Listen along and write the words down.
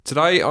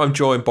Today I'm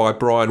joined by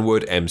Brian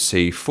Wood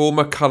MC,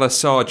 former Colour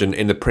Sergeant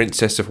in the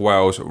Princess of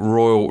Wales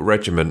Royal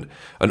Regiment,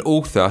 an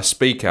author,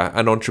 speaker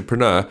and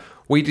entrepreneur.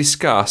 We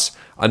discuss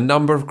a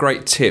number of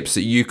great tips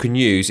that you can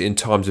use in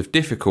times of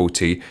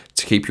difficulty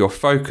to keep your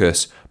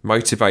focus,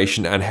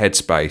 motivation and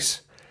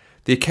headspace.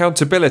 The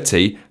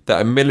accountability that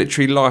a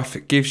military life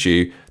gives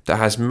you that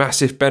has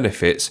massive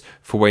benefits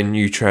for when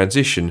you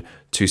transition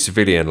to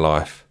civilian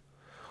life.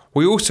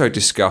 We also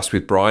discuss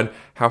with Brian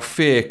how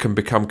fear can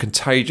become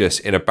contagious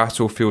in a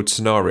battlefield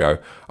scenario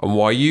and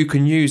why you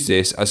can use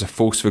this as a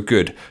force for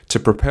good to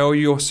propel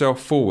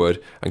yourself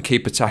forward and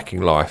keep attacking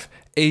life,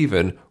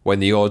 even when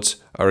the odds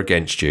are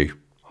against you.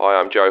 Hi,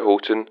 I'm Joe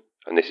Horton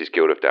and this is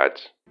Guild of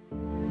Dads.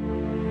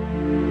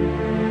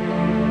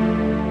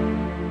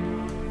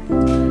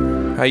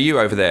 Hey, you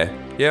over there.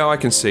 Yeah, I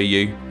can see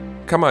you.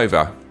 Come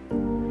over.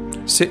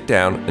 Sit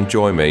down and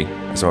join me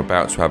as I'm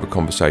about to have a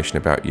conversation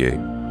about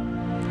you.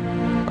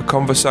 A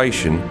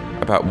conversation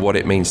about what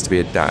it means to be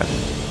a dad,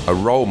 a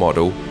role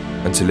model,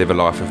 and to live a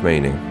life of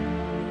meaning.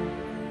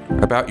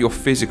 About your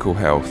physical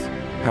health,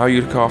 how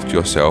you look after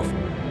yourself,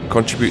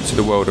 contribute to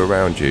the world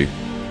around you,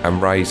 and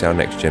raise our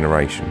next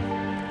generation.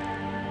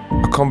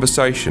 A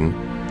conversation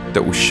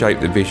that will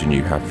shape the vision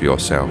you have for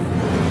yourself.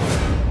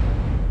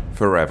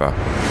 Forever.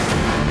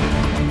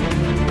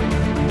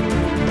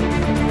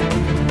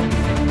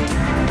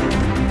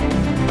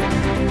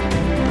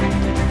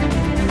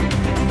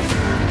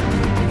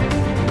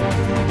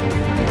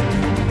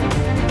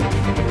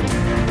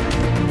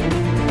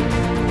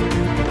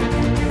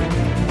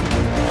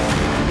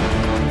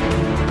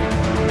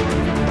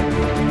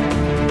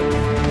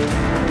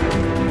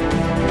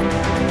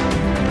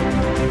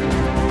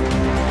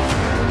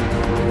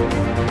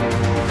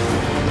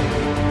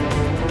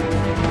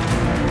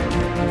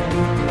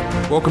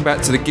 Welcome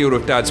back to the Guild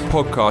of Dads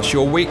podcast,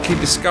 your weekly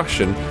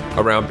discussion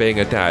around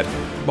being a dad.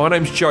 My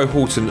name's Joe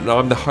Horton and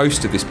I'm the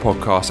host of this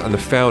podcast and the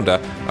founder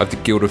of the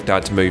Guild of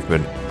Dads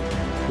movement.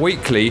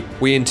 Weekly,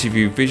 we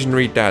interview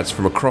visionary dads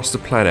from across the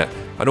planet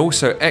and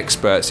also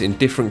experts in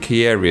different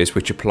key areas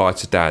which apply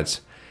to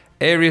dads.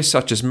 Areas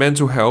such as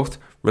mental health,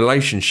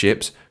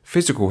 relationships,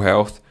 physical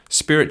health,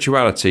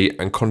 spirituality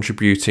and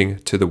contributing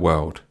to the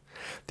world.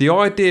 The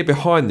idea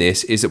behind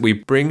this is that we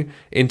bring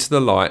into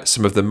the light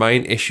some of the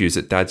main issues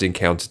that dads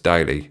encounter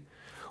daily.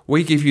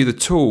 We give you the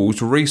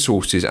tools,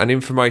 resources and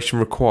information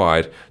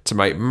required to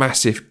make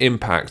massive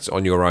impacts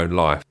on your own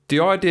life. The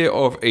idea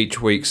of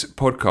each week's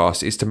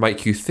podcast is to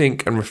make you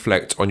think and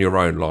reflect on your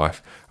own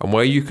life and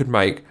where you could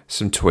make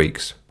some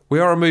tweaks. We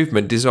are a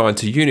movement designed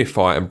to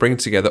unify and bring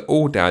together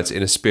all dads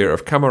in a spirit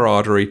of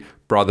camaraderie,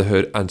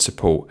 brotherhood and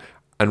support.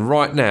 And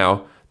right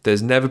now,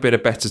 there's never been a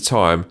better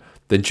time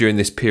than during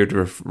this period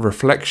of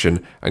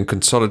reflection and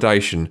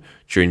consolidation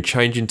during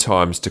changing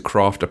times to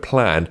craft a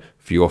plan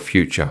for your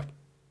future.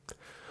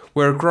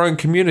 We're a growing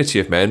community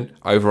of men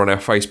over on our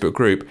Facebook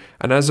group,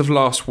 and as of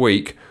last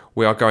week,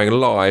 we are going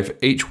live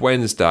each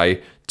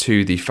Wednesday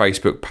to the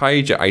Facebook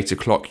page at 8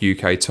 o'clock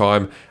UK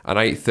time and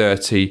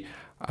 8:30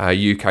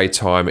 UK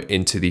time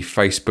into the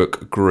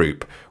Facebook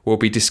group. We'll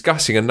be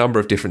discussing a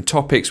number of different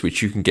topics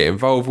which you can get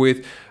involved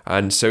with,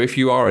 and so if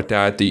you are a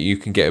dad, that you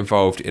can get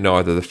involved in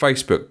either the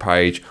Facebook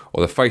page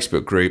or the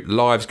Facebook group.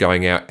 Lives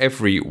going out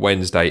every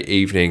Wednesday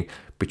evening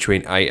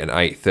between 8 and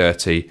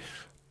 8:30,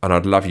 and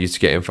I'd love you to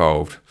get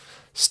involved.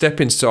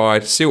 Step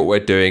inside, see what we're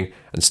doing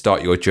and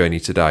start your journey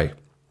today.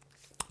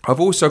 I've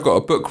also got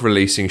a book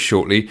releasing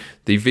shortly,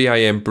 the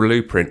VAM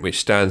Blueprint, which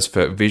stands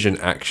for Vision,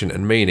 Action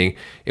and Meaning,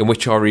 in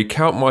which I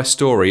recount my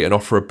story and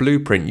offer a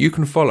blueprint you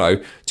can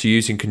follow to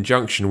use in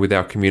conjunction with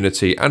our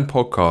community and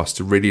podcast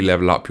to really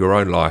level up your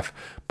own life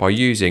by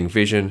using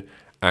vision,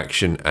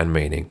 action and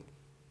meaning.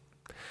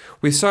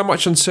 With so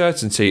much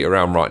uncertainty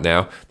around right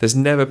now, there's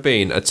never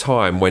been a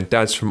time when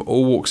dads from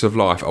all walks of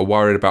life are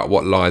worried about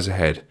what lies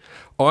ahead.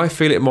 I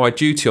feel it my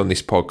duty on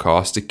this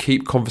podcast to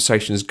keep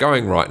conversations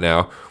going right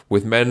now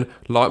with men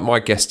like my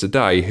guest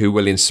today who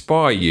will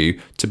inspire you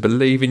to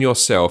believe in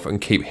yourself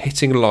and keep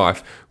hitting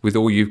life with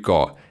all you've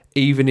got,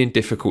 even in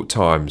difficult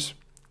times.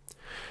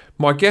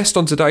 My guest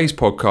on today's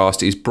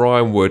podcast is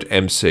Brian Wood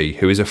MC,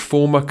 who is a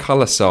former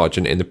Colour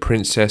Sergeant in the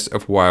Princess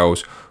of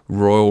Wales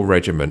Royal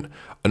Regiment,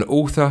 an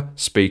author,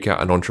 speaker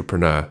and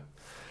entrepreneur.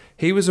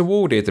 He was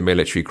awarded the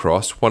Military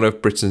Cross, one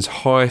of Britain's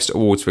highest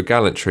awards for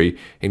gallantry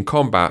in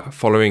combat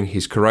following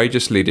his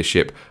courageous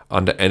leadership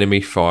under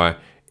enemy fire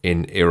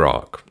in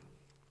Iraq.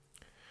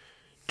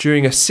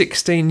 During a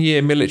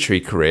 16-year military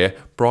career,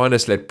 Brian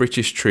has led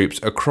British troops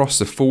across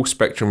the full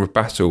spectrum of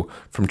battle,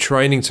 from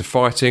training to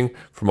fighting,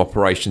 from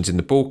operations in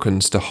the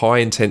Balkans to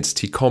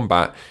high-intensity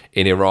combat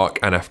in Iraq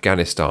and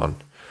Afghanistan.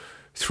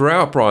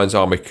 Throughout Brian's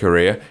army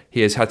career,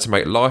 he has had to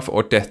make life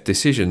or death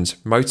decisions,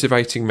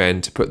 motivating men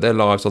to put their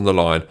lives on the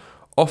line,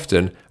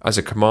 often as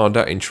a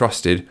commander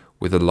entrusted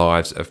with the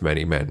lives of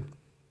many men.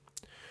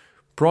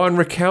 Brian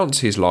recounts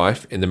his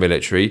life in the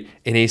military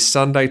in his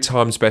Sunday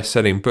Times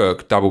best-selling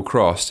book, Double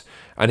Crossed,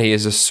 and he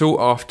is a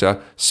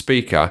sought-after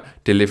speaker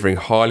delivering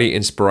highly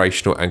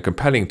inspirational and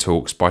compelling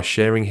talks by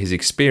sharing his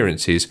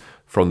experiences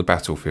from the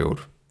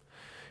battlefield.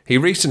 He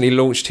recently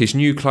launched his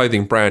new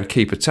clothing brand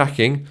Keep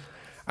Attacking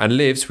and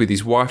lives with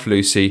his wife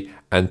Lucy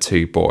and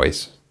 2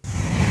 boys.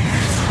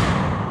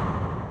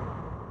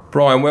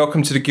 Brian,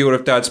 welcome to the Guild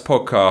of Dads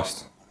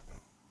podcast.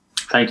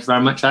 Thank you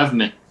very much for having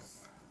me.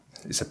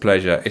 It's a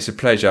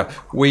pleasure.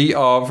 We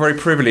are very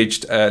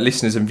privileged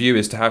listeners and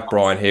viewers to have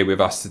Brian here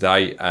with us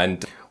today,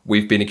 and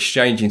we've been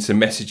exchanging some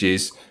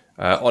messages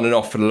on and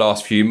off for the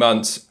last few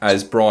months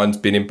as Brian's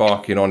been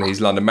embarking on his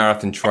London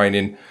Marathon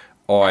training.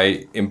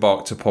 I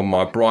embarked upon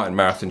my Brighton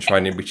Marathon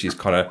training, which is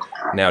kind of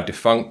now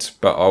defunct,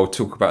 but I'll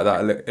talk about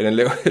that in a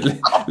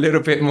little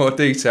bit more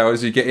detail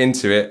as we get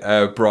into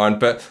it, Brian.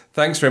 But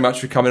thanks very much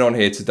for coming on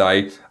here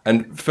today.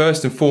 And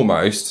first and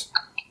foremost,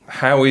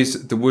 how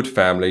is the Wood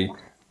family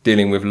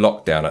dealing with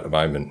lockdown at the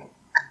moment?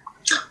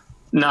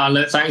 No,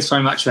 look, thanks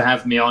very much for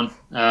having me on.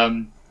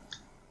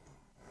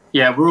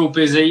 We're all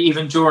busy.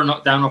 Even during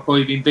lockdown, I've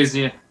probably been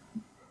busier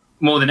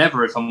more than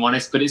ever, if I'm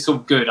honest, but it's all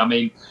good. I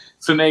mean,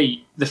 for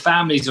me, the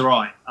family's all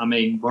right. I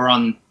mean, we're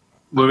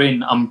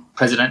in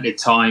unprecedented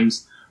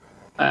times.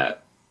 My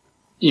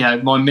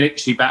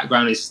military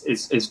background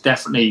is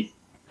definitely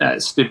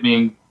stood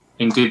me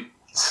in good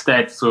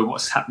stead for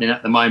what's happening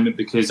at the moment,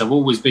 because I've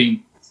always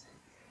been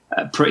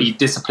pretty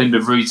disciplined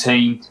with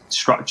routine,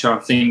 structure. I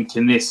think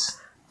in this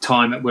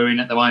time that we're in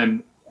at the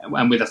moment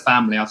and with a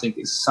family, I think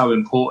it's so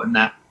important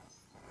that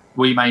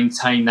we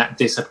maintain that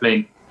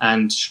discipline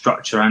and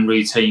structure and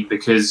routine,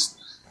 because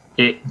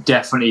it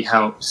definitely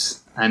helps.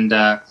 And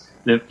the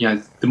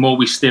more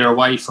we steer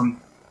away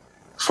from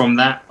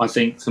that, I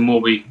think the more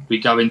we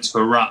go into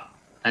a rut,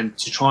 and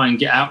to try and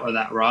get out of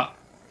that rut,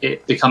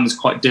 it becomes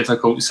quite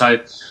difficult. So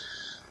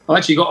I've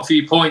actually got a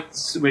few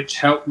points which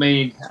help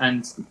me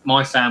and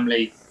my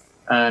family,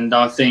 and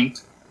I think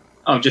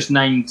I've just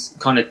named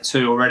kind of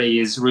 2 already,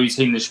 is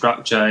routine and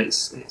structure.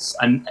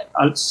 And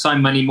so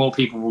many more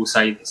people will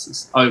say this.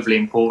 It's overly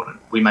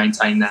important we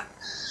maintain that.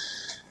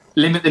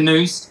 Limit the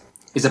news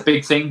is a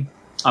big thing.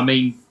 I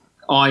mean,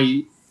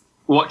 I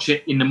watch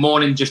it in the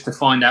morning just to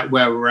find out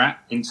where we're at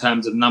in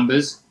terms of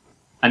numbers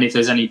and if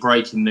there's any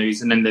breaking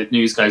news, and then the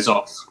news goes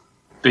off,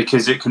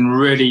 because it can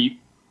really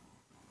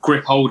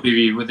grip hold of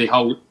you with the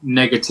whole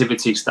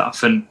negativity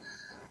stuff. And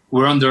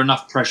we're under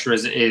enough pressure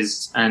as it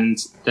is, and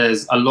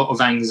there's a lot of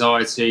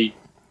anxiety,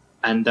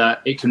 and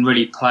it can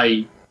really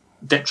play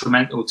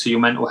detrimental to your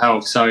mental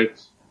health. So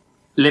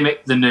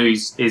limit the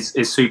news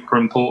is super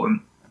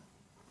important.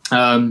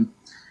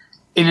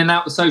 In and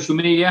out of social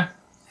media,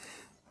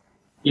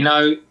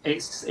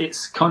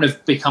 it's kind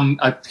of become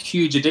a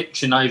huge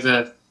addiction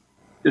over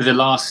the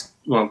last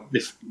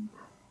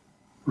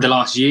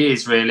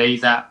years, really,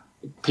 that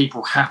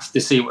people have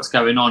to see what's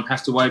going on,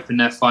 have to open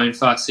their phone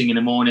first thing in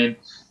the morning,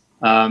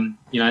 and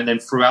then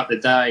throughout the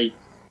day.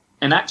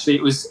 And actually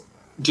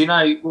do you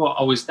know what?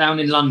 I was down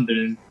in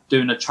London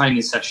doing a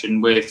training session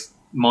with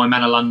my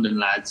Man of London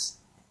lads,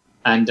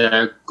 and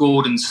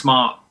Gordon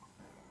Smart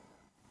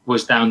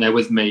was down there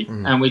with me,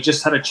 and we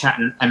just had a chat,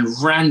 and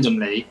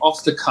randomly,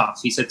 off the cuff,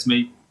 he said to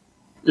me,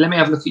 "Let me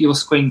have a look at your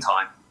screen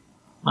time."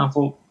 And I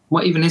thought,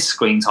 what even is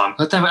screen time?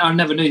 I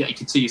never knew that you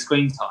could see your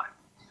screen time.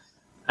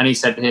 And he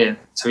said, "Here."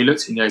 So he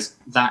looked at me and goes,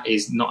 "That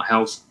is not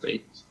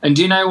healthy." And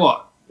do you know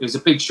what? It was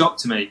a big shock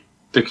to me,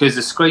 because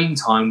the screen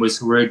time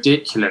was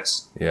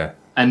ridiculous. Yeah.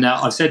 And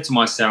I said to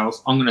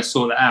myself, I'm going to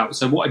sort it out.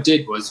 So what I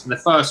did was, for the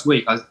first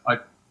week,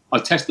 I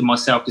tested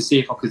myself to see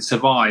if I could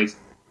survive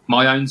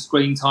my own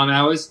screen time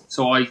hours.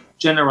 So I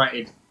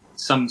generated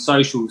some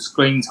social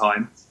screen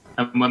time,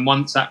 and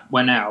once that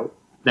went out,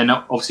 then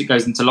obviously it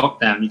goes into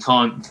lockdown.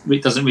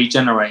 It doesn't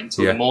regenerate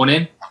until the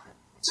morning.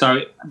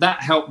 So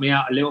that helped me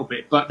out a little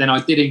bit, but then I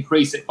did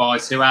increase it by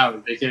 2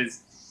 hours, because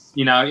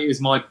it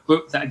was my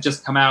book that had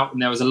just come out,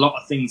 and there was a lot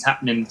of things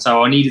happening,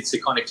 so I needed to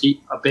kind of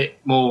keep a bit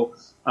more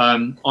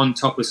on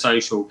top of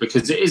social,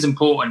 because it is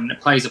important and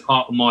it plays a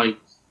part of my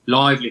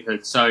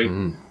livelihood.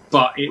 So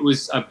but it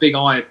was a big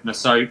eye-opener.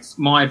 So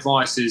my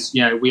advice is,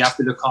 we have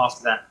to look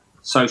after that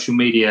social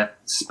media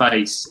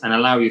space and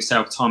allow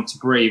yourself time to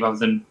breathe, other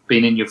than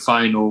being in your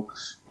phone or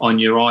on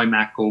your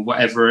iMac or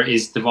whatever it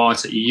is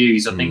device that you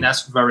use. I think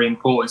that's very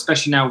important,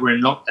 especially now we're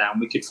in lockdown.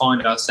 We could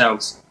find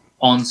ourselves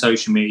on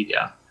social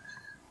media,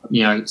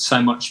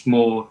 so much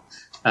more,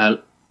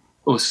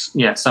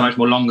 so much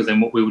more longer than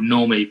what we would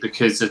normally,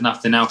 because there's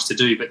nothing else to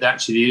do. But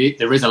actually,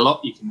 there is a lot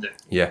you can do.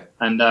 Yeah.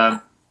 And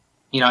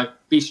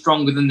be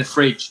stronger than the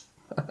fridge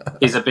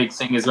is a big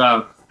thing as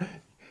well.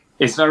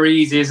 It's very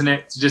easy, isn't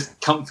it, to just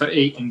comfort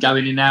eat and go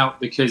in and out,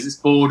 because it's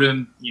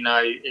boredom.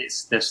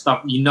 There's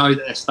stuff.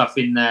 That there's stuff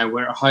in there.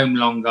 We're at home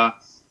longer,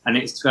 and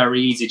it's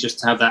very easy just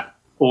to have that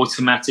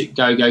automatic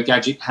go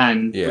gadget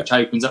hand, which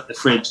opens up the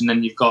fridge, and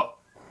then you've got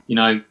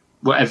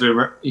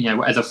whatever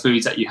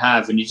foods that you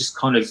have, and you just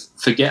kind of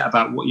forget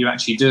about what you're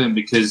actually doing,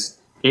 because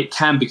it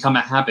can become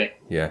a habit.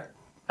 Yeah.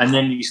 And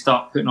then you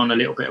start putting on a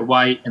little bit of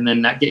weight, and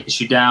then that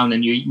gets you down,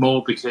 and you eat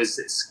more because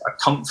it's a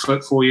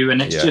comfort for you.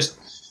 And it's just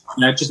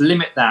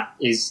limit that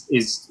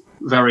is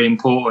very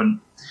important.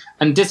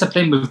 And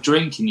discipline with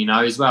drinking,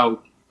 as well.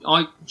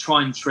 I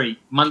try and treat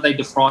Monday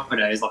to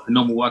Friday as like a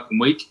normal working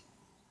week.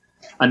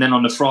 And then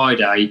on the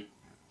Friday,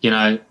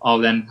 I'll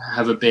then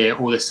have a beer,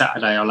 or the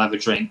Saturday I'll have a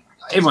drink.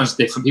 Everyone's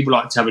different. People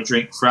like to have a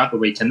drink throughout the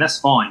weekend. That's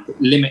fine, but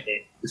limit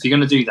it. If you're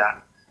going to do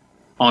that,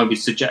 I would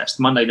suggest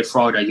Monday to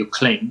Friday you're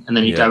clean, and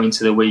then you go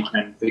into the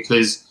weekend,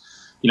 because,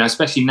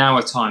 especially now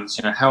at times,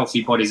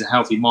 healthy body's a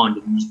healthy mind,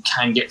 and you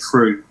can get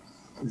through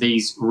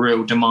these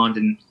real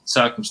demanding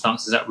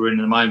circumstances that we're in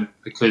at the moment,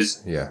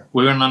 because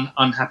we're in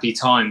unhappy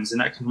times,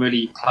 and that can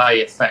really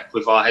play effect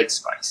with our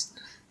headspace.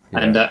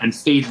 And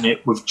feeding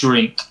it with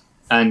drink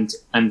and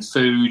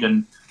food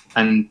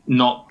and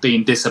not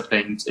being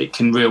disciplined, it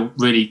can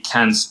really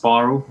can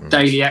spiral.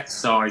 Daily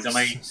exercise,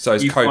 so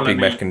it's coping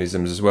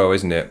mechanisms as well,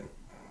 isn't it?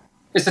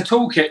 It's a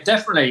toolkit,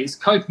 definitely. It's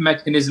coping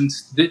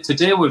mechanisms to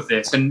deal with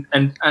this,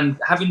 and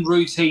having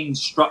routine,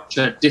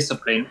 structure,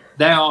 discipline.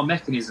 There are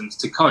mechanisms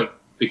to cope,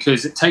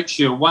 because it takes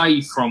you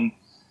away from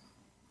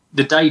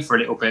the day for a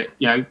little bit.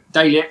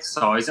 Daily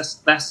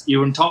exercise. That's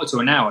you're entitled to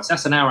an hour. So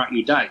that's an hour out of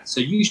your day.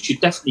 So you should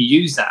definitely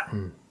use that.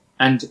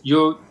 And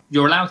you're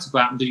allowed to go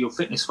out and do your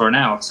fitness for an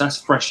hour. So that's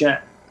fresh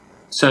air.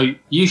 So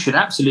you should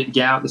absolutely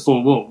get out the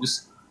four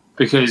walls,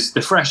 because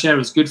the fresh air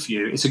is good for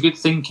you. It's a good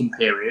thinking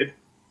period.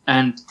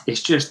 And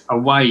it's just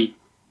away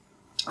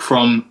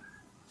from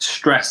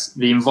stress,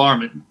 the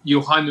environment.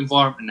 Your home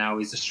environment now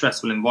is a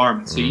stressful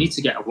environment. So you need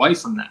to get away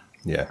from that.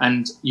 Yeah.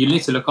 And you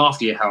need to look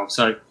after your health.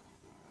 So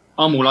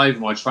I'm all over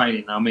my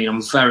training.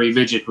 I'm very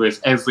rigid with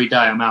every day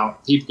I'm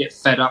out. People get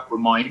fed up with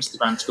my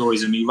Instagram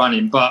stories of me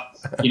running. But,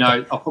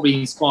 I'll probably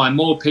inspire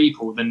more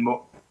people than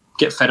what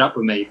get fed up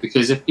with me.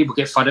 Because if people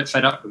get fed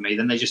up with me,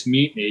 then they just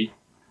mute me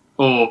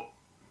or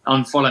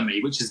unfollow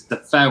me, which is the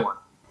fair one.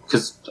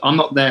 Because I'm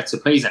not there to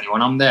please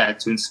anyone. I'm there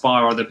to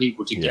inspire other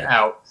people to get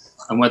out.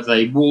 And whether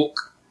they walk,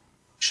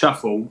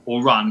 shuffle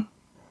or run,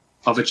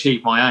 I've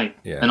achieved my aim.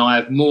 Yeah. And I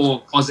have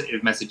more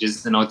positive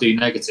messages than I do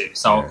negative.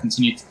 So I'll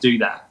continue to do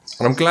that.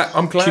 And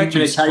I'm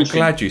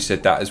glad you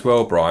said that as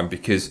well, Brian,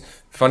 because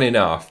funny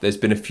enough, there's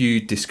been a few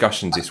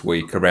discussions this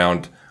week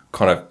around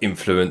kind of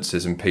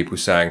influencers and people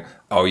saying,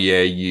 oh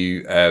yeah,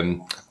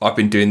 I've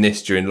been doing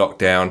this during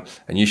lockdown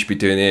and you should be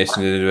doing this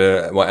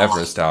and whatever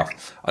and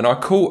stuff. And I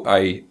caught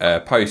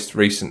a post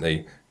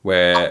recently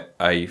where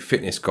a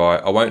fitness guy,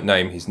 I won't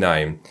name his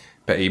name,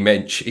 but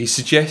he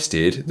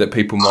suggested that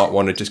people might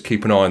want to just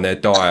keep an eye on their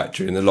diet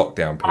during the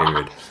lockdown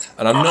period.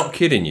 And I'm not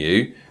kidding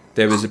you,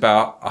 there was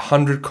about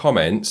 100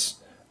 comments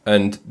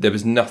and there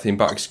was nothing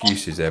but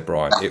excuses there,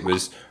 Brian. It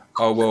was,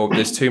 oh well,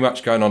 there's too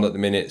much going on at the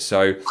minute,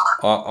 so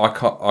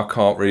I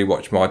can't really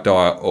watch my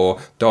diet, or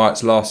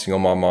diet's lasting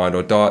on my mind,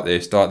 or diet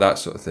this, diet that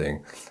sort of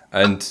thing.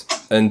 And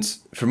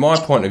from my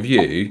point of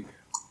view,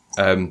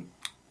 the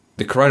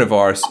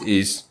coronavirus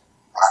is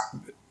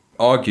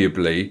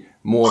arguably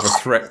more of a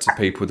threat to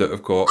people that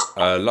have got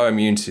low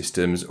immune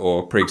systems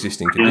or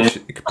pre-existing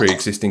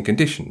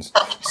conditions.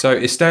 So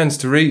it stands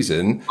to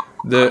reason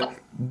that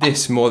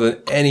this, more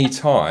than any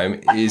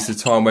time, is the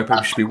time where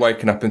people should be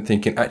waking up and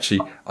thinking,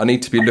 actually, I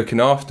need to be looking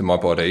after my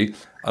body,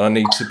 and I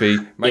need to be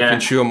making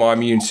sure my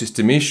immune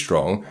system is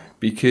strong,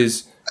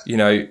 because,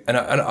 and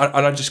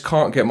I just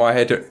can't get my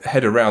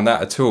head around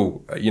that at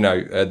all,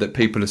 that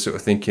people are sort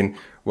of thinking,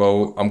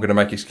 well, I'm going to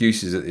make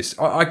excuses at this.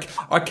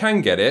 I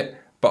can get it,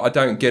 but I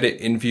don't get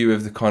it in view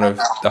of the kind of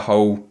the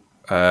whole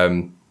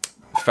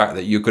fact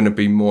that you're going to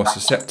be more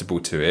susceptible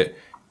to it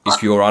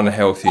if you're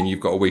unhealthy and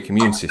you've got a weak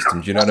immune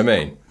system. Do you know what I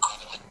mean?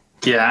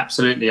 Yeah,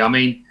 absolutely. I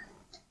mean,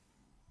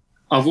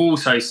 I've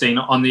also seen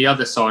on the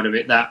other side of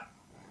it that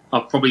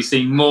I've probably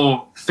seen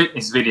more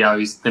fitness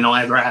videos than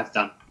I ever have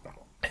done.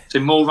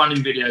 So more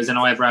running videos than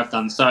I ever have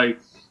done. So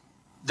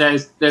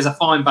there's a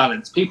fine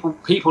balance. People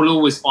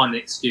always find an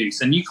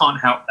excuse, and you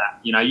can't help that.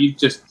 You've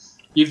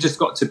just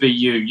got to be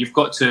you. You've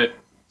got to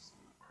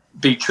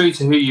be true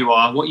to who you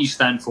are, what you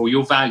stand for,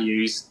 your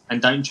values,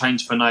 and don't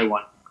change for no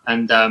one.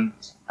 And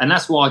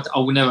that's why I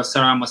will never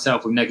surround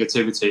myself with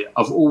negativity.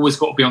 I've always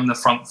got to be on the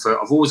front foot.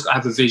 I've always got to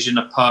have a vision,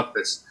 a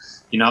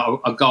purpose,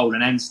 a goal,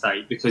 an end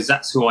state, because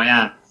that's who I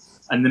am.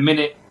 And the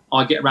minute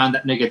I get around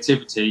that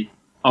negativity,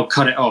 I'll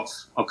cut it off.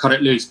 I'll cut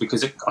it loose,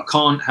 because I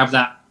can't have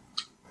that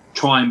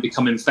try and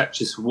become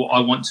infectious with what I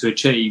want to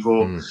achieve,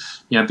 or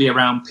be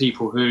around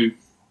people who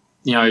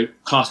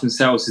class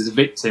themselves as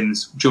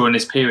victims during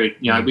this period.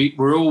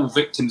 We're all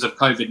victims of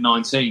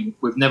COVID-19.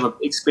 We've never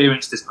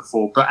experienced this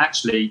before, but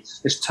actually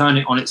let's turn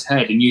it on its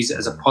head and use it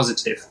as a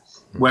positive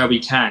where we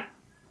can.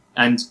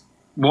 And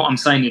what I'm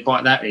saying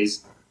by that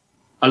is,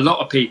 a lot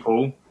of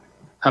people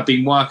have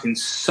been working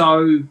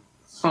so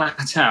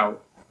flat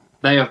out,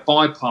 they have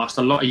bypassed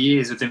a lot of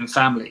years within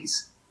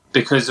families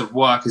because of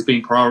work has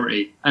been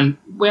priority. And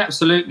we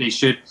absolutely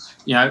should,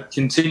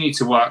 continue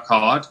to work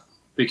hard,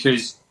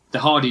 because the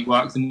harder you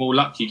work, the more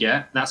luck you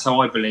get. That's how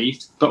I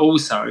believed. But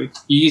also,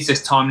 you use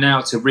this time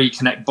now to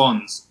reconnect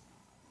bonds.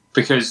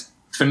 Because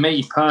for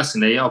me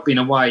personally, I've been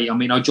away. I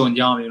mean, I joined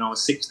the army when I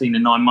was 16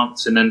 and 9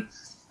 months, and then,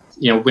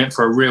 went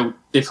for a real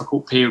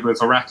difficult period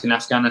with Iraq and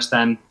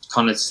Afghanistan,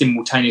 kind of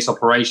simultaneous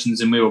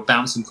operations, and we were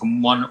bouncing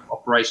from one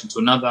operation to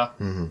another.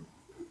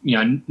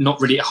 Mm-hmm.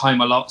 Not really at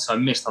home a lot, so I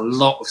missed a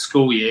lot of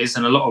school years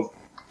and a lot of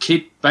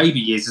baby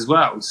years as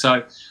well.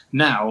 So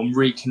now I'm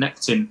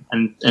reconnecting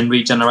and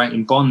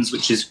regenerating bonds,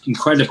 which is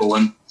incredible.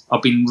 And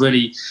I've been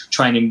really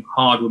training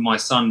hard with my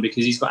son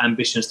because he's got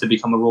ambitions to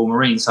become a Royal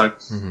Marine. So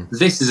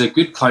this is a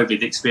good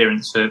COVID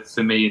experience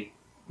for me and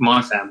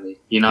my family.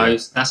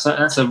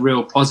 That's a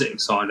real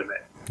positive side of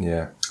it.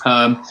 Yeah.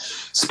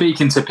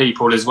 Speaking to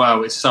people as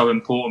well is so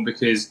important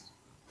because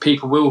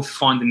people will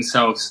find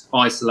themselves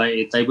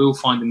isolated. They will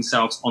find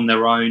themselves on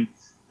their own.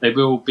 They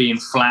will be in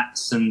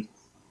flats, and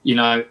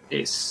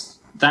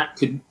that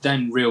could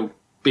then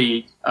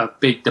be a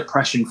big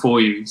depression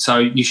for you. So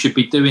you should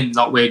be doing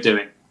like we're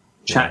doing,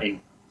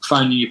 chatting,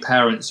 phoning your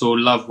parents or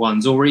loved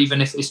ones, or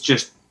even if it's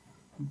just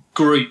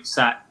groups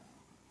that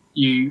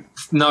you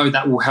know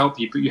that will help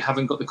you, but you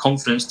haven't got the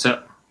confidence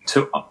to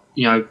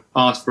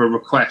ask for a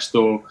request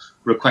or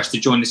request to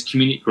join this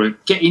community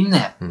group. Get in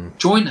there,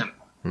 join them.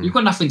 You've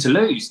got nothing to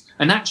lose.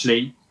 And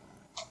actually,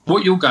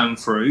 what you're going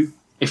through,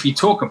 if you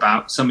talk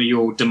about some of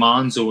your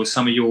demands or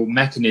some of your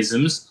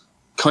mechanisms,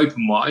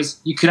 coping-wise,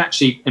 you could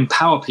actually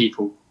empower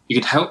people. You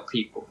could help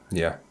people.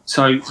 Yeah.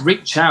 So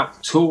reach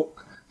out,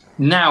 talk.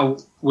 Now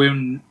we're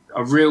in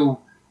a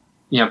real,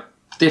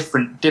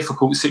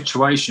 difficult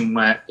situation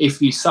where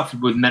if you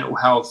suffered with mental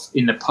health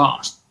in the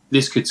past,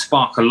 this could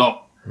spark a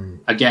lot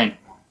again.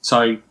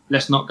 So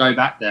let's not go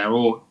back there,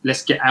 or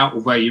let's get out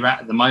of where you're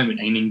at the moment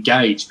and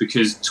engage,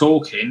 because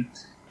talking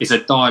is a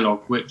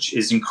dialogue which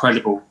is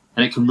incredible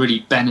and it can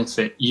really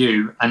benefit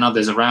you and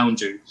others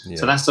around you. Yeah.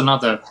 So that's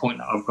another point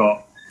that I've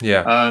got.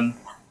 Yeah.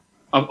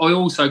 I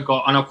also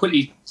got, and I'll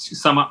quickly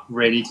sum up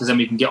really because then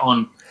we can get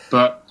on,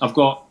 but I've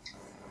got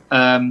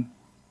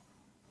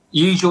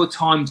use your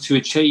time to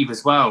achieve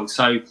as well.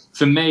 So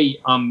for me,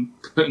 I'm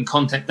putting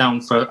content down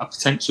for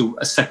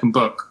a second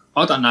book.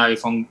 I don't know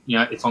if I'm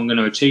going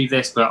to achieve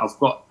this, but I've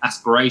got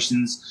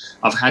aspirations.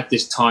 I've had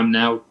this time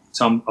now,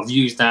 so I've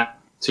used that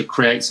to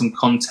create some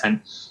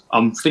content.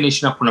 I'm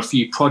finishing up on a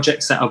few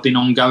projects that have been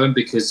ongoing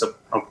because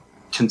I've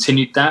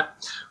continued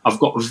that. I've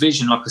got a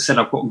vision, like I said,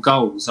 I've got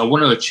goals I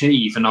want to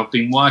achieve, and I've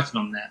been working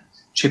on that,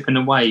 chipping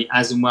away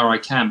as and where I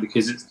can,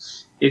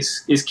 because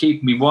it's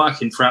keeping me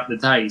working throughout the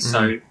day.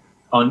 So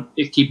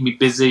it's keeping me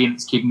busy and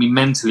it's keeping me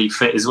mentally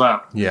fit as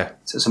well. Yeah.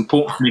 So it's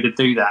important for me to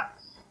do that.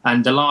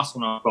 And the last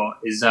one I've got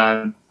is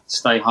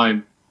stay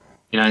home,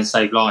 and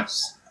save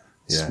lives.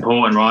 It's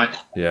important, right?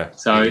 Yeah.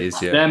 So it is,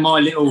 they're my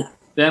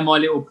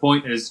little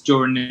pointers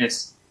during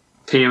this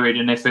period.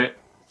 And if it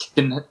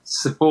can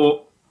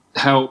support,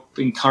 help,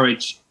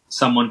 encourage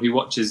someone who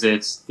watches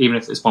this, even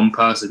if it's one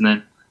person,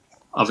 then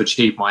I've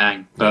achieved my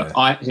aim. But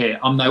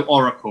I'm no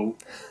oracle.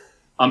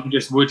 I'm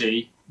just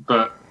Woody,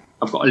 but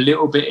I've got a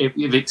little bit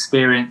of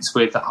experience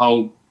with the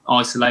whole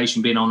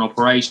isolation, being on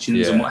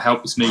operations, and what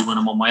helps me when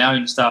I'm on my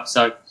own stuff.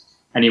 So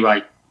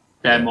anyway,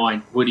 they're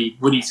mine. Woody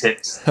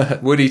tips.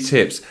 Woody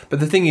tips. But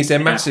the thing is, they're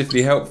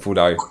massively helpful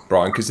though,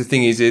 Brian, because the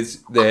thing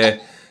is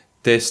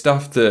they're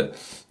stuff that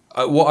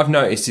what I've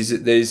noticed is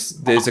that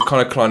there's a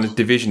kind of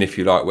division, if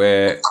you like,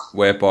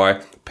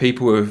 whereby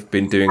people who have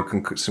been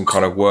doing some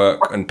kind of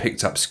work and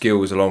picked up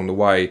skills along the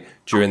way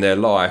during their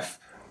life,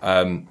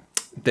 I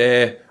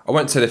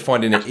won't say they're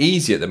finding it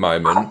easy at the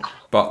moment,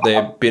 but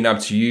they're being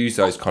able to use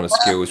those kind of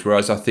skills.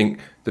 Whereas I think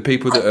the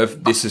people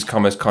this has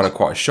come as kind of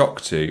quite a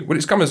shock to. Well,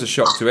 it's come as a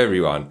shock to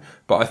everyone,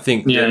 but I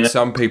think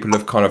some people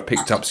have kind of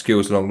picked up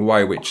skills along the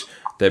way, which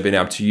they've been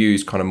able to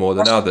use kind of more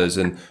than others.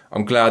 And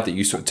I'm glad that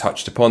you sort of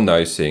touched upon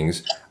those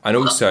things. And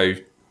also,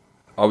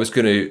 I was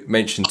going to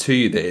mention to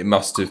you that it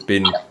must have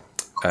been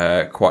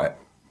quite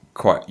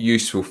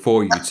useful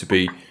for you to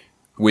be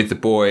with the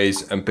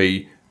boys and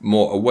be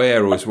more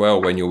aware as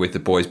well when you're with the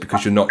boys,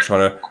 because you're not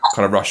trying to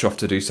kind of rush off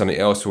to do something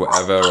else or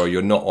whatever, or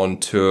you're not on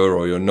tour,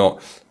 or you're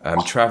not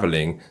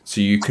traveling, so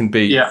you can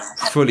be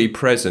fully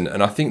present.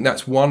 And I think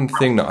that's one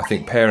thing that I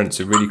think parents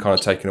are really kind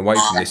of taking away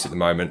from this at the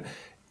moment,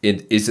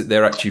 is that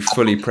they're actually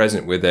fully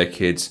present with their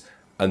kids,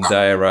 and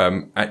they're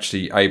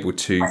actually able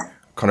to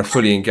kind of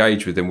fully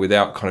engage with them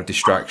without kind of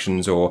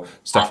distractions or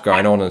stuff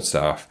going on and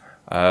stuff.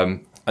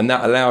 And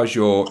that allows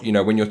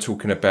when you're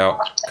talking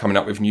about coming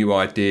up with new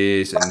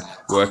ideas and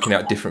working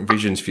out different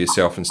visions for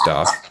yourself and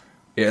stuff,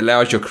 it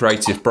allows your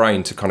creative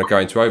brain to kind of go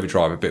into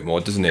overdrive a bit more,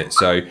 doesn't it?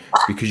 So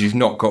because you've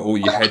not got all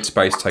your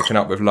headspace taken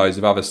up with loads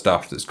of other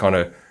stuff that's kind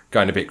of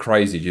going a bit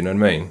crazy, do you know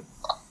what I mean?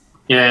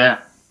 Yeah,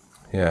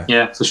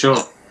 for sure.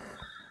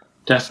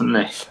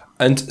 Definitely.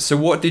 And so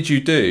what did you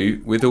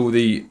do with all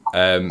the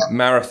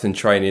marathon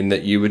training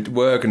that you were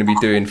going to be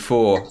doing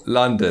for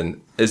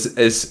London?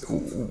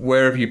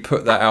 Where have you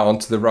put that out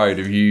onto the road?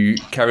 Have you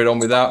carried on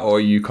with that,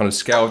 or you kind of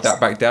scaled that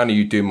back down? Are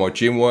you doing more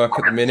gym work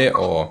at the minute,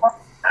 or?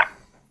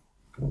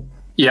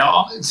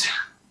 Yeah,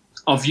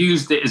 I've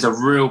used it as a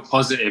real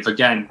positive.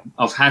 Again,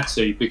 I've had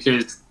to,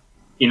 because,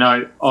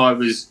 I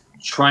was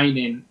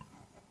training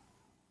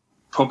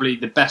probably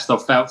the best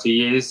I've felt for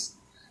years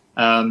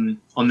on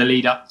the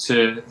lead up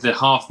to the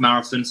half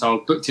marathon. So I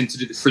was booked in to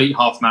do the Fleet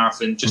half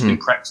marathon, just in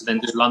prep to then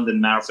do the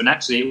London marathon.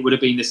 Actually, it would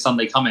have been this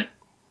Sunday coming,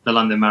 the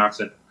London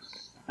marathon.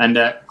 And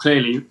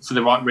clearly, for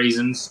the right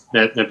reasons,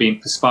 they're being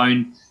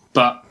postponed.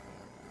 But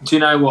do you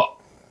know what?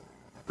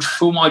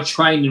 for my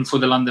training for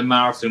the London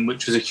Marathon,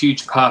 which was a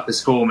huge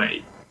purpose for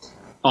me,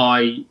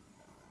 I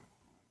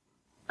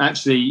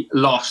actually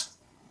lost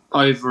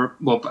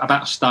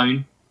about a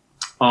stone.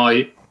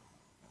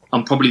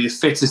 I'm probably the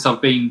fittest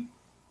I've been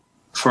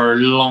for a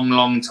long,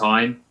 long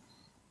time.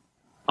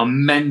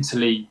 I'm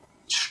mentally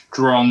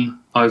strong.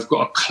 I've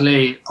got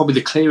probably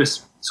the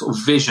clearest sort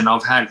of vision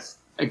I've had,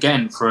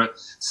 again, for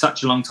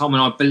such a long time.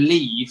 And I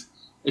believe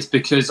it's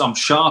because I'm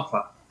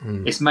sharper.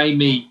 It's made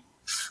me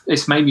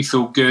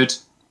feel good.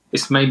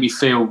 It's made me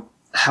feel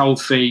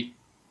healthy.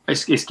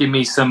 It's given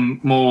me some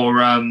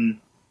more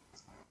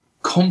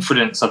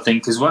confidence, I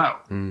think, as well.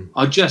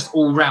 I just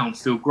all round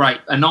feel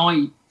great. And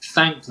I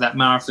thank that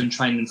marathon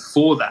training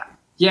for that.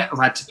 Yeah, I've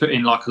had to put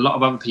in, like a lot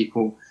of other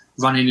people,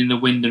 running in the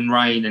wind and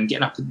rain and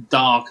getting up in the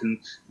dark and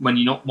when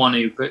you not want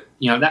to. But,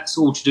 that's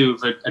all to do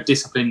with a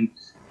discipline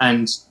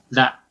and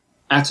that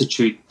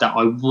attitude that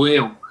I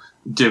will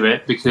do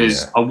it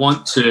because I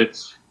want to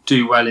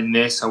do well in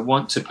this. I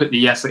want to put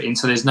the effort in,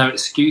 so there's no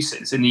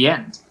excuses in the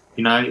end.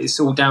 It's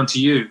all down to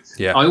you.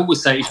 I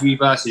always say it's you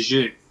versus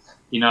you.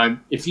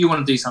 If you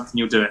want to do something,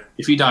 you'll do it.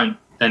 If you don't,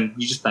 then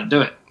you just don't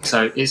do it.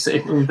 So it's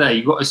there.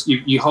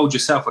 You hold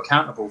yourself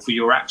accountable for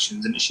your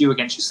actions, and it's you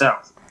against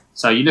yourself.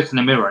 So you look in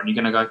the mirror and you're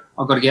going to go,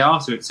 I've got to get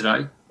after it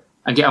today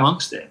and get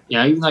amongst it.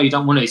 Even though you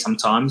don't want to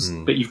sometimes,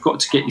 but you've got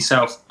to get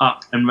yourself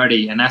up and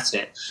ready and at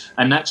it.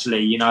 And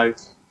naturally,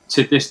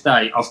 to this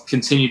day, I've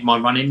continued my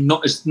running,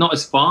 not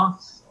as far,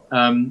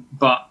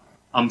 but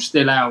I'm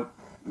still out,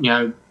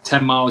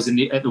 10 miles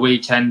at the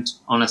weekend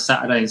on a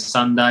Saturday and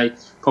Sunday,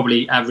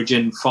 probably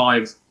averaging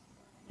 5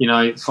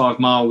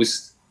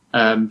 miles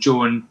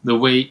during the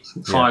week,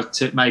 5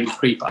 to maybe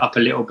creep up a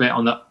little bit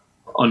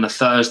on the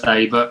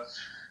Thursday,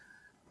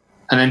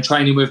 and then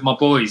training with my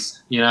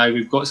boys.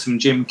 We've got some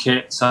gym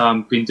kits.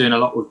 I've been doing a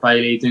lot with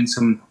Bailey, doing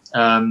some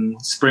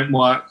sprint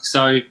work.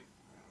 So,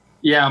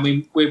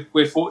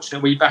 we're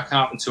fortunate. We back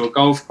out into a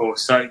golf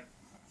course. So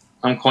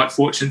I'm quite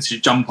fortunate to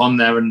jump on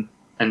there and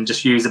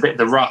just use a bit of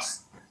the rough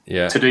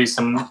to do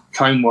some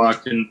cone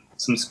work and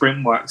some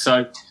sprint work.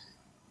 So,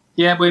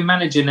 we're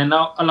managing. And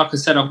like I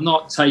said, I've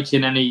not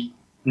taken any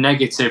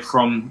negative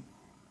from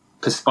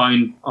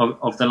postpone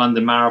of the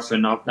London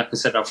Marathon. Like I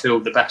said, I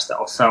feel the best that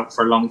I've felt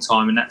for a long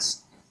time, and that's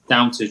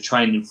down to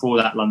training for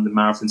that London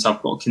Marathon. So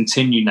I've got to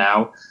continue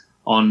now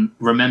on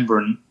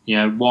remembering,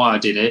 why I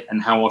did it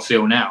and how I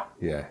feel now.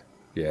 Yeah.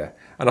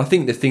 And I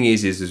think the thing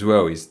is as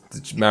well is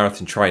the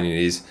marathon training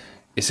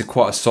it's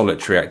quite a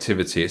solitary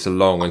activity. It's a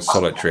long and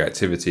solitary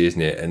activity,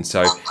 isn't it? And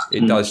so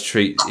it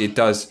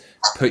does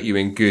put you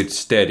in good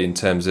stead in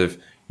terms of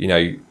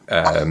being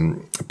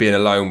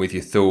alone with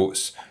your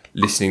thoughts,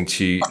 listening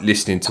to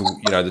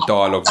the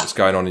dialogue that's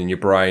going on in your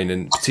brain,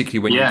 and particularly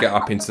when you get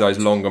up into those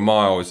longer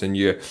miles and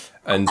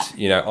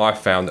I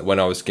found that when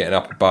I was getting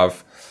up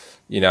above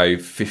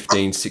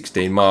 15,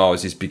 16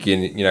 miles is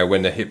beginning,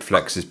 when the hip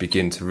flexors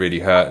begin to really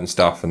hurt and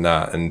stuff and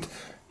that. And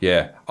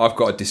I've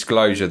got a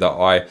disclosure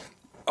that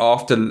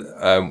after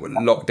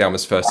lockdown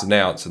was first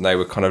announced and they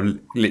were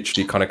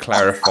literally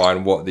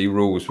clarifying what the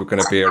rules were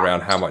going to be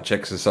around how much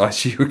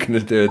exercise you were going to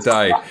do a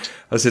day,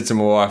 I said to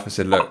my wife, I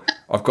said, look,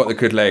 I've got the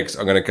good legs,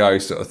 I'm going to go,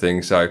 sort of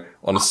thing. So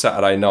on a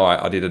Saturday night,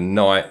 I did a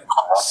night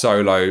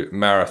solo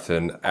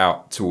marathon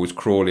out towards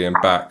Crawley and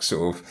back,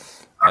 sort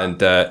of,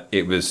 and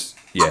it was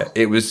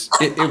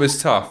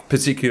tough,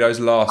 particularly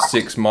those last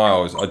 6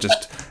 miles.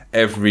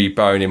 Every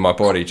bone in my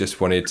body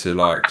just wanted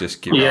to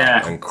just give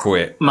up and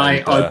quit.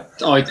 Mate,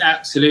 I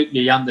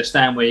absolutely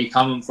understand where you're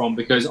coming from,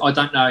 because I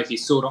don't know if you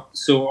saw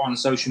it on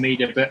social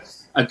media, but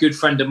a good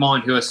friend of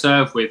mine who I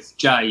served with,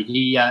 Jay,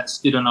 he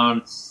stood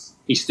on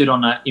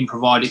an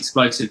improvised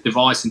explosive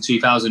device in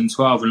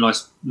 2012 and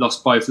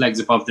lost both legs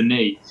above the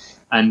knee,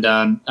 and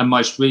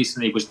most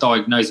recently was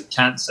diagnosed with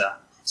cancer.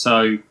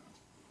 So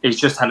he's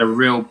just had a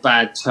real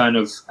bad turn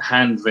of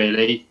hand,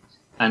 really,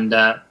 and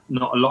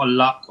not a lot of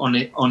luck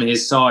on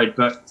his side.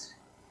 But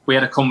we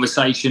had a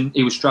conversation.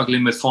 He was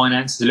struggling with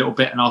finances a little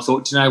bit, and I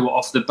thought,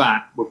 off the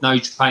bat, with no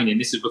training,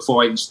 this is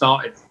before I even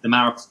started the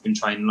marathon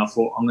training, I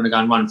thought, I'm going to go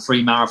and run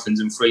 3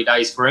 marathons in 3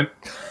 days for him.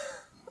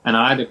 And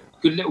I had a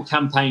good little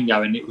campaign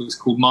going. It was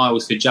called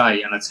Miles for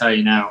Jay, and I tell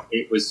you now,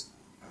 it was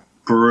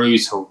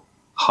brutal,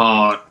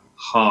 hard.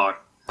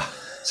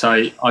 So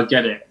I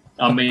get it.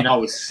 I mean, I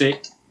was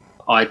sick.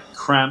 I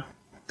cramp,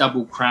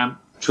 double cramp,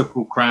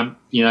 triple cramp,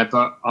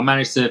 but I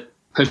managed to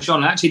push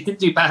on. I actually didn't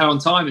do bad on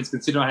timings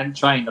considering I hadn't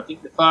trained. I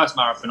think the first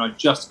marathon I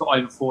just got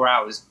over 4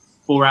 hours,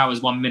 4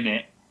 hours 1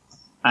 minute,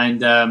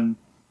 and then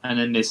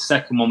the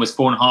second one was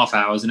 4.5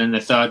 hours, and then the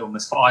third one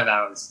was 5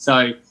 hours.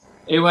 So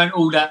it weren't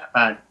all that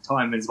bad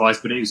timings wise,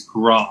 but it was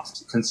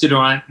graft.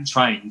 Considering I hadn't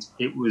trained,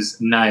 it was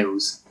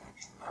nails,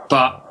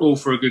 but all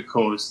for a good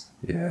cause.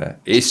 Yeah,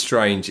 it's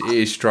strange. It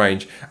is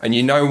strange. And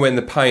when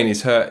the pain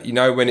is hurt,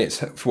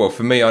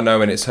 for me, I know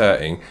when it's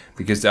hurting,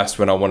 because that's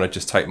when I want to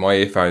just take my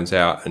earphones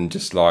out and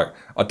just I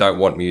don't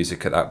want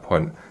music at that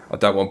point. I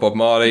don't want Bob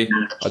Marley.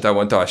 I don't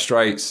want Dire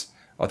Straits.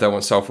 I don't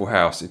want Soulful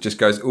House. It just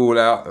goes all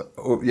out,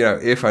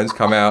 earphones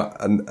come out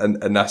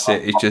and that's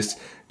it. It's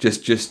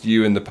just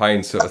you and the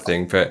pain sort of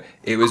thing. But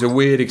it was a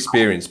weird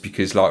experience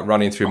because like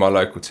running through my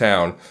local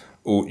town,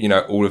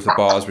 all of the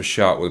bars were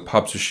shut, all the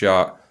pubs were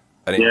shut.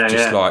 And it was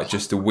just like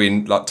the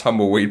wind, like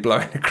tumbleweed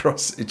blowing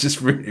across. It's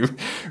just really,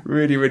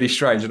 really, really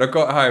strange. And I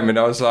got home and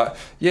I was like,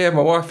 yeah,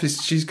 my wife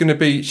she's going to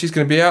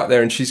be out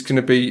there and she's going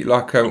to be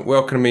like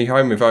welcoming me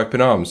home with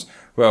open arms.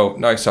 Well,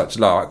 no such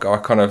luck. I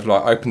kind of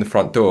like opened the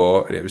front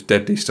door and it was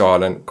deadly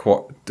silent,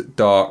 quite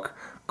dark,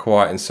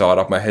 quiet inside.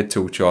 I had my head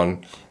torch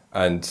on,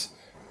 and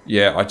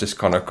yeah, I just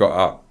kind of got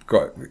up,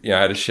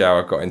 had a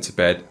shower, got into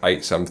bed,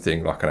 ate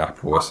something like an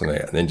apple or something,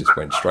 and then just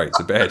went straight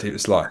to bed. It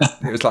was like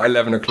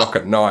 11 o'clock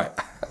at night.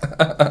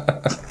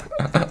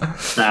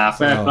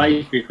 Fair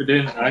play for you for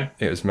doing that.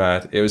 It was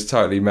mad. It was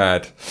totally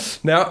mad.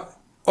 Now,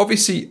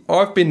 obviously,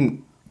 I've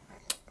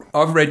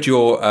read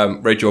your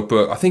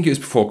book. I think it was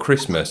before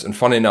Christmas, and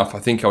funny enough, I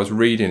think I was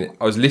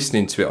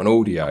listening to it on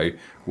audio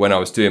when I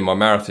was doing my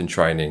marathon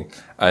training,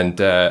 and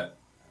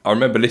I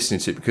remember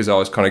listening to it because I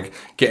was kind of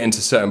getting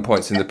to certain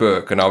points in the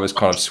book and I was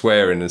kind of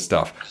swearing and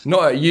stuff.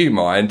 Not at you,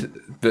 mind,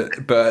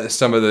 but at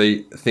some of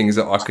the things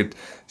that I could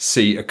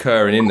see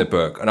occurring in the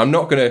book. And I'm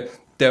not going to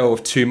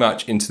delve too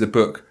much into the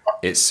book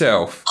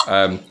itself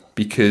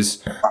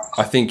because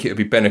I think it would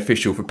be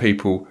beneficial for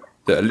people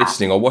that are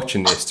listening or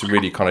watching this to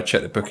really kind of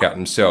check the book out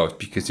themselves,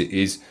 because it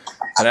is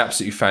an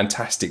absolutely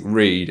fantastic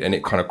read and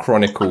it kind of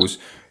chronicles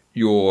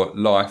your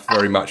life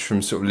very much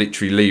from sort of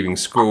literally leaving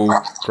school,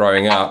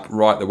 growing up,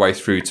 right the way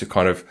through to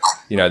kind of,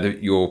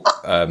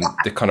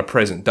 the kind of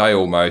present day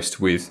almost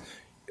with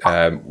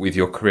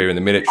your career in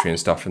the military and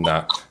stuff and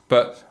that.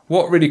 But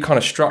what really kind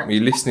of struck me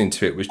listening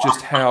to it was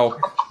just how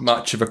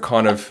much of a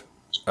kind of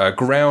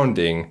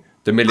grounding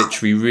the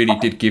military really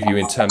did give you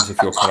in terms of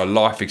your kind of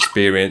life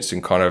experience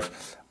and kind of,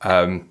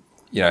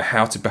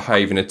 how to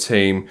behave in a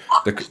team,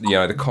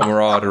 the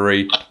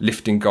camaraderie,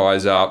 lifting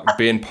guys up,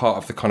 being part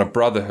of the kind of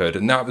brotherhood.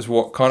 And that was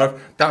what kind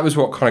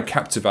of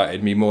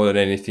captivated me more than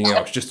anything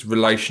else. Just the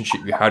relationship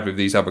you had with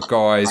these other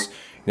guys,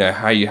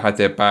 how you had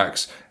their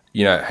backs,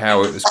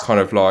 how it was kind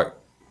of like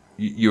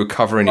you were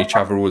covering each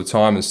other all the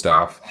time and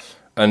stuff.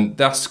 And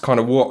that's kind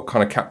of what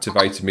kind of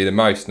captivated me the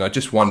most. And I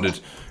just wondered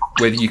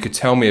whether you could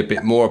tell me a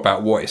bit more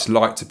about what it's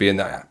like to be in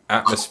that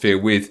atmosphere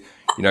with,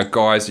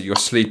 guys that you're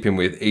sleeping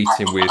with,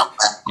 eating with,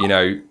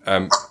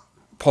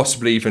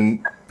 possibly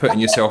even putting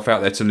yourself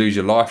out there to lose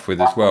your life with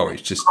as well.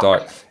 It's just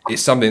like,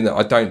 it's something that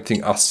I don't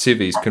think us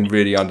civvies can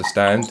really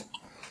understand.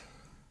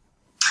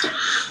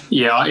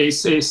 Yeah,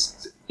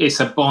 it's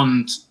a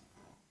bond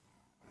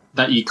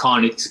that you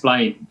can't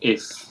explain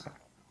if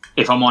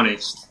I'm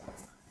honest.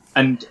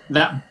 And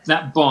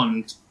that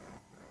bond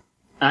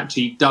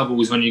actually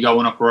doubles when you go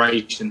on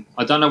operation.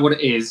 I don't know what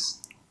it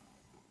is.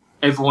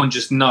 Everyone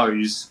just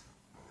knows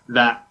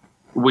that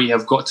we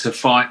have got to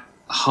fight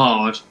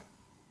hard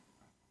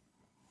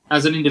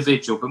as an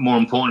individual, but more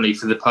importantly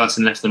for the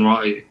person left and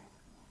right of you.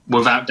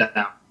 Without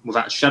doubt,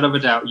 without a shadow of a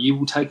doubt, you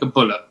will take a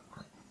bullet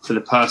for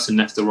the person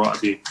left and right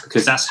of you,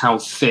 because that's how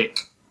thick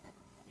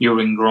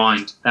you're in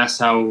grind. That's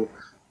how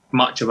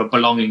much of a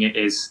belonging it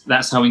is.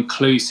 That's how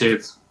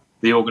inclusive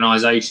the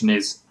organisation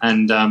is.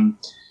 And, and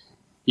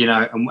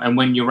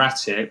when you're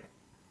at it,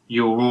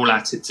 you're all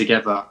at it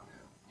together.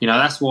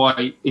 That's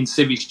why in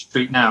Civvy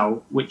Street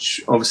now,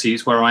 which obviously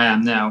is where I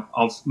am now,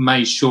 I've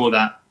made sure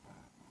that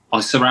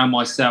I surround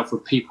myself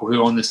with people who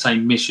are on the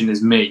same mission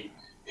as me,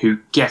 who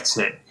get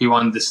it, who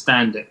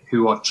understand it,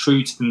 who are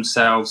true to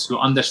themselves, who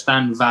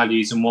understand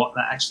values and what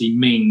that actually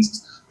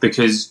means,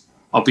 because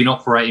I've been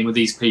operating with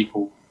these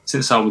people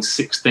since I was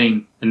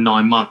 16 and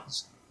 9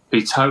 months,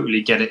 who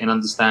totally get it and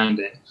understand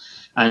it.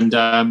 And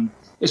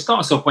it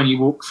starts off when you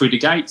walk through the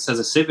gates as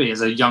a civvy,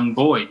 as a young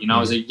boy,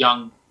 as a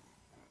young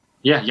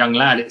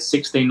lad. It's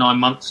 16, 9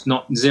 months,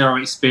 not zero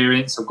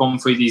experience. I've gone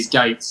through these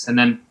gates, and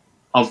then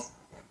I've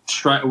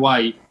straight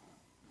away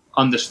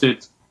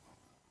understood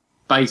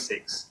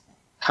basics,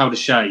 how to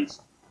shave.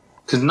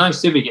 Because no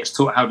civvy gets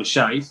taught how to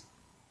shave.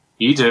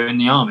 You do in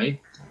the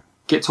army.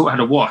 Get taught how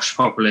to wash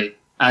properly.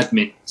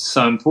 Admin,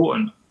 so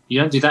important. You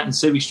don't do that in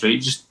Civvy Street.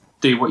 You just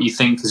do what you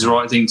think is the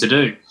right thing to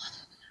do.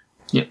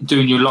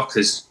 Doing your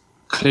lockers,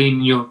 clean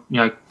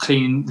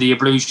the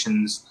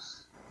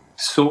ablutions,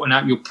 sorting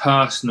out your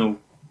personal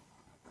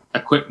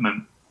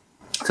equipment.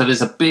 So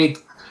there's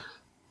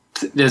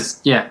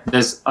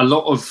a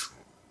lot of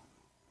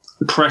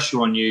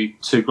pressure on you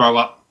to grow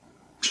up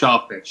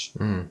sharpish,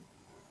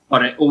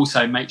 but it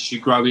also makes you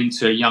grow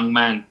into a young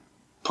man,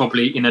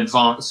 probably in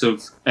advance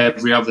of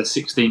every other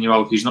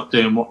 16-year-old who's not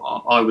doing what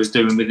I was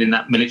doing within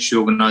that military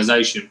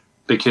organisation,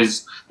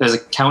 because there's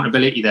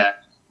accountability there.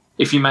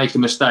 If you make a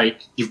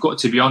mistake, you've got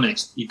to be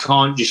honest. You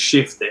can't just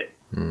shift it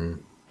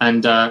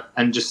and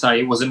just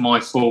say it wasn't my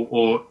fault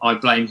or I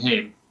blame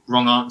him.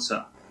 Wrong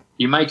answer.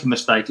 You make a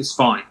mistake, it's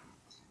fine.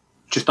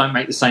 Just don't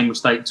make the same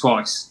mistake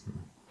twice.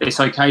 It's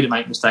okay to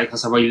make mistakes.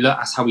 That's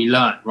how we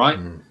learn, right?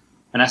 And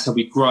that's how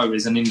we grow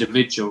as an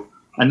individual.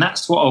 And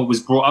that's what I was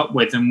brought up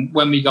with. And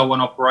when we go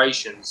on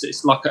operations,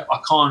 it's like I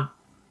can't.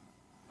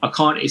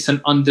 It's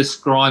an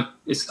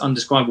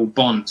undescribable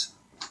bond.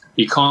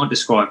 You can't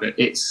describe it.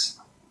 It's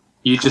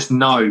you just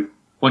know.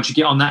 Once you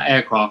get on that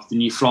aircraft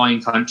and you fly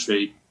in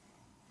country,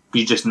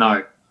 you just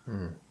know.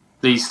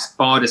 These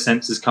spider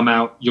sensors come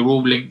out. You're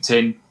all linked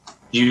in.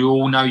 You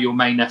all know your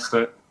main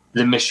effort,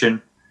 the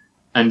mission,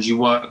 and you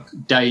work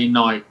day and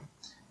night.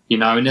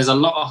 And there's a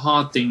lot of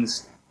hard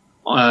things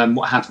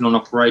what happen on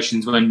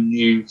operations when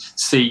you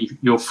see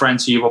your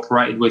friends who you've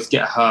operated with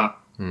get hurt,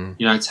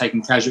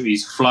 taking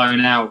casualties,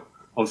 flown out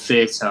of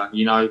theatre,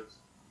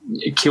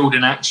 killed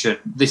in action.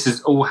 This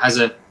is all has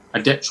a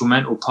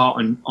detrimental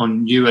part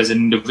on you as an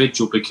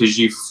individual because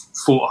you've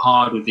fought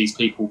hard with these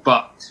people,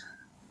 but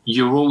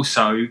you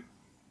also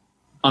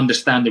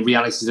understand the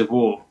realities of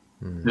war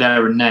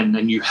there and then,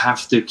 and you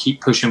have to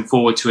keep pushing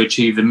forward to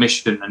achieve the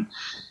mission,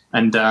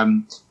 and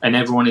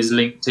everyone is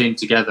linked in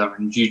together,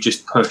 and you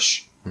just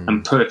push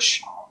and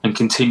push and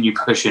continue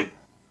pushing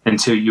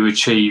until you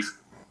achieve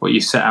what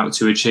you set out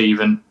to achieve.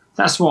 And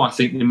that's why I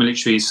think the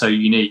military is so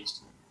unique.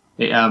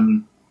 It's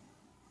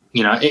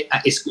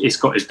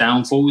got its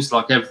downfalls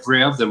like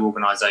every other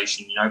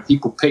organisation.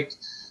 People pick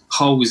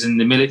holes in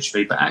the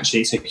military, but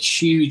actually it's a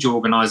huge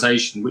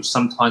organisation which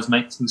sometimes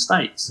makes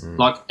mistakes,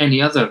 like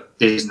any other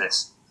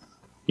business,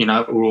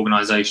 or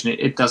organisation.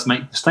 It does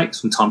make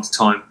mistakes from time to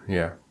time.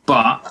 Yeah.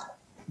 But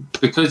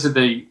because of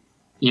the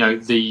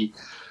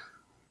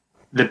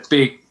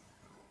big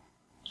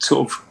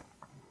sort of,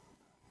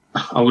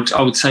 I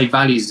would say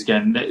values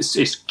again,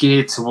 it's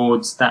geared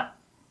towards that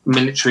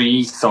military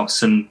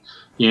ethos and,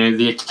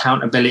 the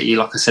accountability,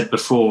 like I said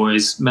before,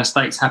 is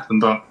mistakes happen,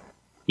 but,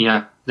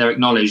 they're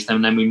acknowledged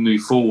and then we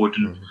move forward.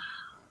 And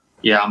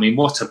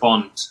what a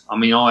bond.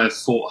 I have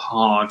fought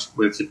hard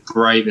with the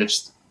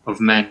bravest of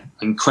men,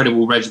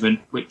 incredible regiment,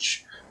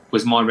 which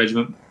was my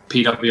regiment,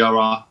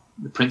 PWRR,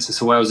 the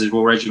Princess of Wales'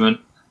 Royal Regiment.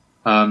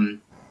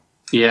 And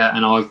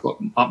I've got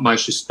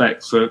utmost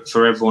respect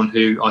for everyone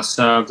who I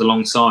served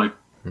alongside.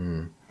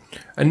 And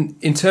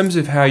in terms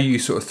of how you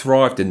sort of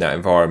thrived in that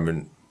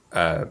environment,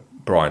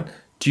 Brian,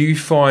 do you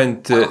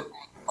find that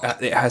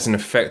it has an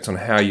effect on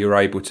how you're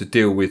able to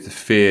deal with the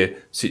fear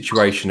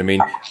situation?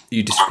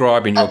 You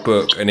describe in your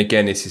book, and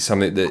again, this is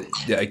something that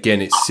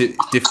again, it's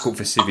difficult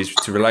for civvies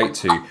to relate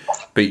to,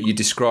 but you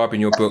describe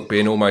in your book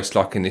being almost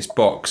like in this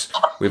box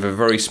with a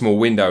very small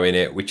window in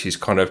it, which is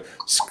kind of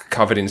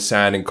covered in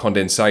sand and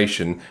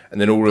condensation, and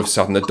then all of a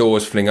sudden the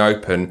doors fling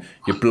open,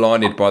 you're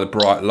blinded by the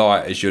bright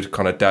light as you're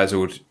kind of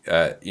dazzled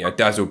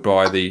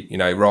by the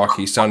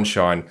Iraqi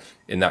sunshine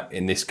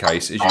in this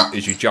case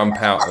as you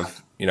jump out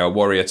of a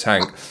warrior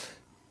tank.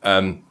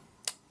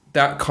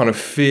 That kind of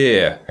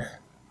fear,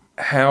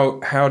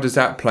 how does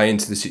that play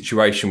into the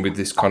situation with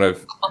this kind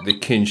of the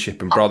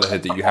kinship and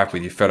brotherhood that you have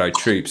with your fellow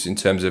troops in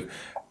terms of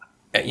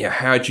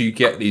how do you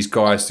get these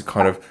guys to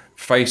kind of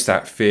face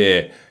that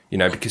fear?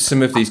 Because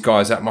some of these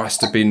guys, that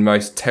must have been the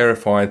most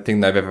terrifying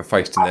thing they've ever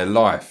faced in their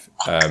life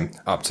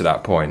up to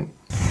that point.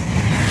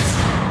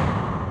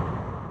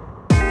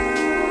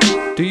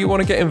 Do you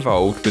want to get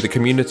involved with a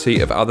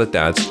community of other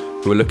dads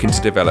who are looking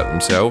to develop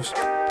themselves?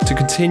 To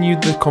continue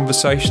the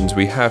conversations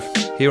we have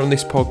here on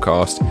this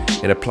podcast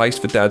in a place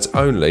for dads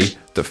only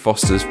that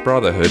fosters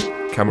brotherhood,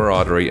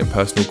 camaraderie and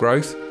personal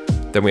growth?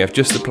 Then we have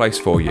just the place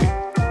for you.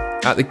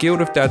 At the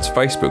Guild of Dads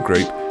Facebook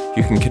group,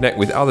 you can connect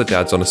with other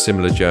dads on a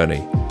similar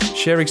journey,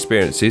 share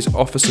experiences,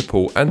 offer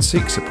support and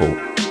seek support.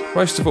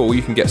 Most of all,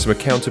 you can get some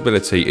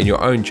accountability in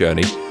your own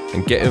journey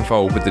and get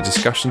involved with the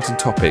discussions and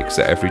topics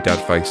that every dad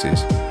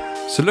faces.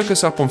 So look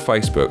us up on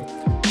Facebook,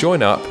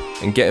 join up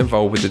and get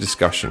involved with the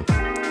discussion.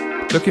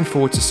 Looking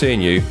forward to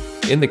seeing you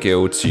in the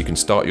Guild so you can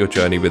start your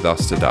journey with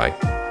us today.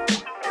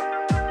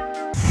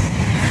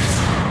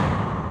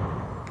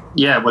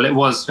 Yeah, well, it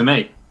was for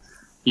me.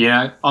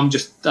 I'm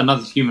just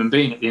another human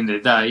being at the end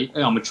of the day.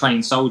 I'm a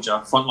trained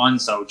soldier,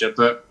 frontline soldier,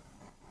 but,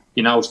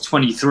 I was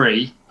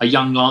 23, a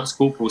young Lance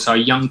Corporal, so a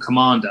young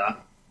commander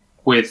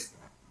with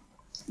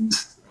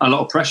a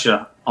lot of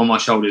pressure on my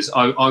shoulders.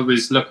 I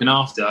was looking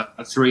after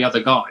 3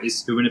 other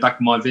guys who were in the back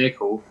of my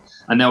vehicle,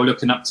 and they were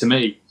looking up to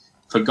me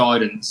for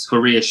guidance, for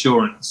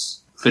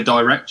reassurance, for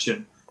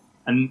direction.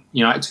 And,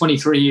 at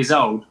 23 years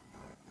old,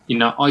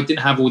 I didn't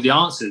have all the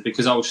answers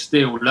because I was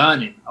still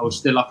learning. I was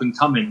still up and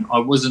coming. I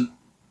was a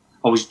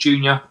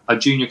junior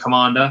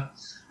commander,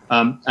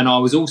 and I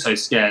was also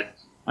scared.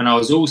 And I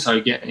was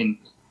also getting,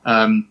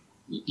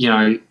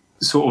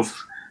 sort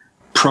of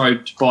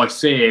probed by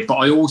fear. But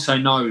I also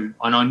know,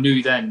 and I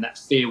knew then, that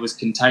fear was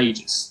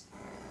contagious.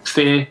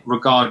 Fear,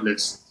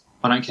 regardless,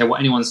 I don't care what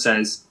anyone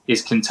says,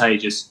 is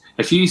contagious.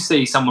 If you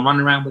see someone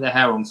running around with their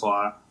hair on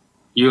fire,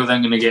 you're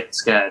then going to get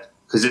scared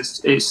because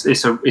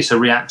it's a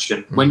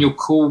reaction. When you're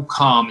cool,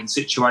 calm in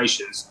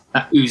situations,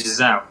 that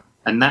oozes out,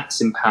 and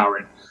that's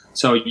empowering.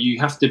 So you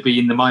have to be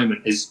in the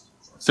moment.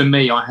 For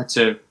me, I had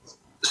to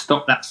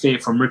stop that fear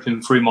from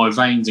ripping through my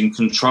veins and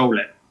control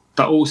it,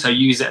 but also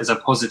use it as a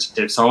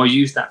positive. So I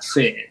used that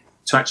fear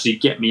to actually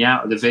get me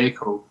out of the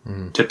vehicle,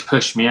 to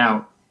push me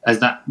out with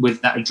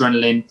that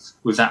adrenaline,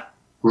 with that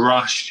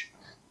rush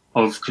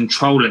of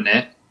controlling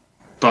it,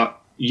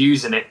 but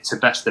using it to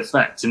best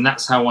effect. And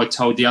that's how I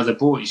told the other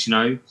boys,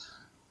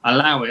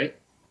 allow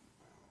it,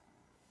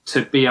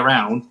 to be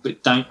around,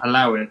 but don't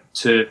allow it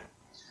to,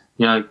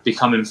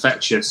 become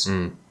infectious,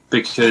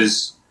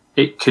 because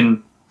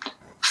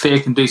fear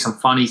can do some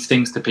funny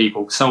things to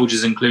people,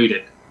 soldiers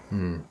included.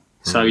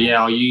 So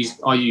I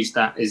use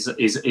that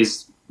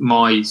as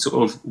my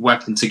sort of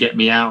weapon to get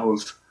me out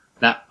of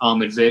that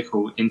armoured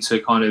vehicle into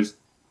kind of,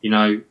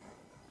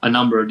 a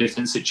number of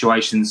different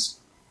situations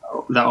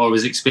that I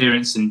was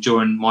experiencing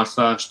during my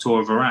first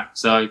tour of Iraq.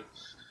 So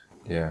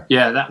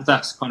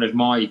that's kind of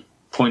my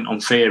point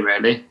on fear,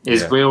 really,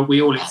 is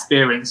we all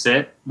experience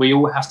it, we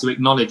all have to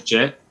acknowledge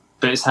it,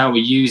 but it's how we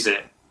use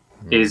it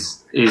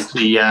is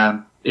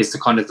the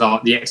kind of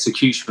the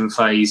execution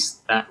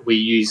phase that we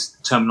use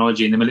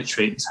terminology in the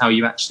military. It's how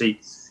you actually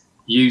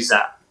use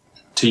that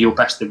to your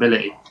best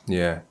ability.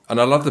 Yeah,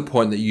 and I love the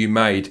point that you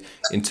made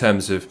in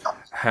terms of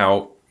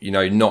how,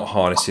 not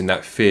harnessing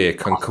that fear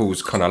can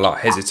cause kind of like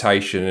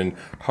hesitation and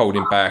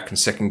holding back and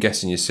second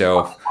guessing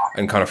yourself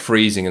and kind of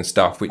freezing and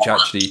stuff, which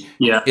actually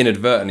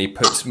inadvertently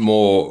puts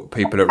more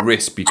people at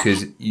risk,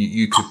 because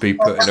you could be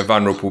put in a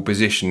vulnerable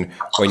position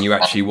when you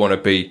actually want to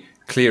be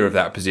clear of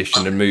that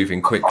position and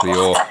moving quickly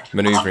or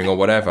manoeuvring or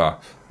whatever.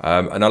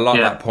 And I like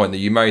that point that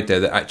you made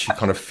there, that actually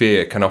kind of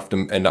fear can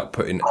often end up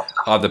putting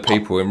other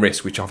people in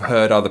risk, which I've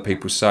heard other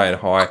people say in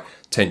high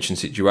tension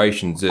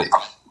situations, that,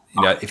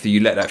 if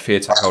you let that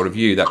fear take hold of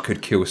you, that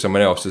could kill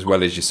someone else as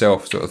well as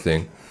yourself, sort of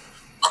thing.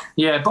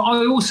 Yeah, but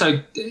I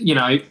also,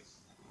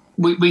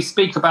 we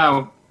speak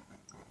about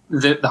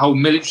the whole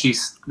military,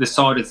 the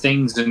side of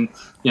things, and,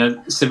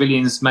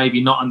 civilians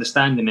maybe not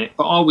understanding it.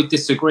 But I would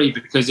disagree,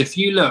 because if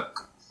you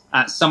look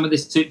at some of the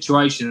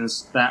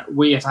situations that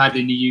we have had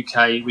in the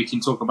UK, we can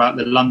talk about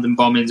the London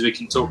bombings, we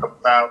can talk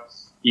about,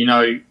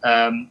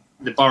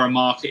 the Borough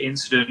Market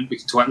incident, we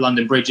can talk about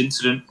London Bridge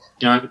incident.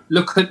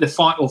 Look at the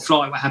fight or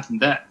flight, what happened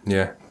there.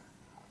 Yeah.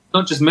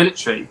 Not just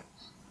military.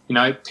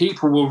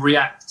 People will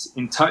react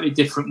in totally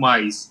different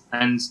ways.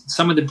 And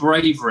some of the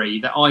bravery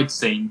that I'd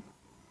seen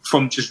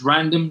from just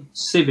random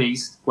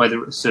civvies,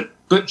 whether it's a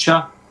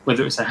butcher,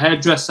 whether it's a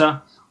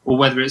hairdresser, or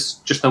whether it's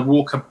just a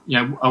walker,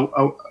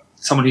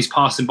 someone who's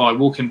passing by,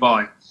 walking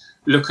by,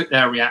 look at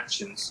their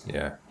reactions.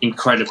 Yeah.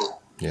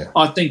 Incredible. Yeah.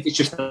 I think it's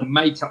just a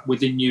makeup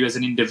within you as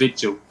an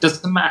individual.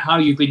 Doesn't matter how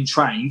you've been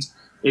trained,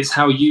 it's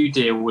how you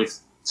deal with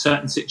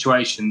certain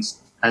situations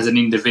as an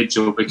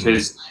individual,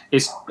 because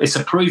it's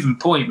a proven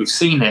point. We've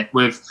seen it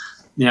with,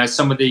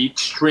 some of the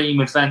extreme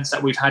events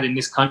that we've had in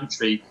this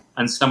country,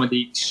 and some of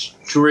the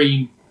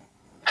extreme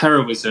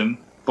heroism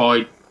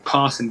by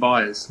passing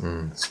buyers.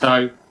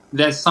 So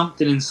there's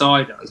something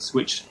inside us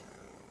which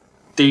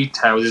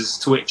details as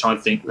to which I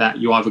think that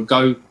you either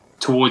go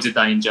towards a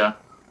danger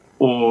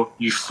or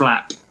you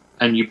flap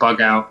and you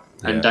bug out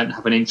and don't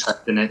have an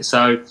interest in it.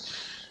 So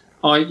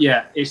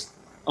I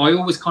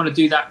always kind of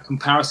do that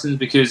comparison,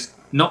 because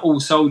not all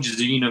soldiers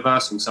are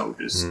universal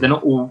soldiers. They're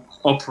not all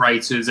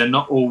operators. They're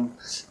not all,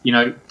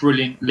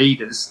 brilliant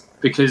leaders,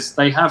 because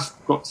they have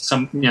got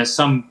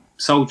some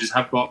soldiers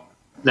have got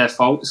their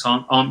faults,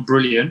 aren't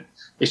brilliant.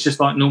 It's just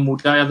like normal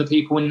day other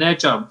people in their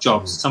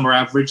jobs. Some are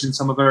average and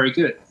some are very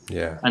good.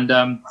 Yeah.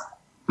 And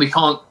we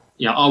can't,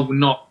 I will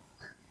not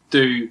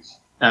do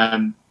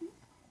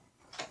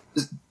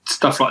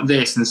stuff like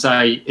this and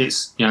say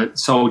it's,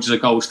 soldiers are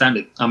gold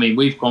standard. I mean,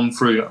 we've gone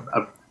through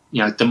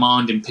a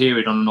demanding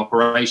period on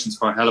operations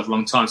for a hell of a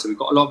long time, so we've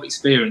got a lot of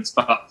experience,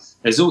 but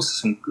there's also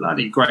some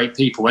bloody great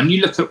people. And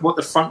you look at what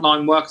the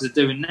frontline workers are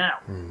doing now,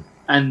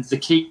 and the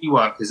key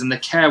workers and the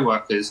care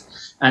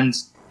workers and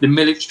the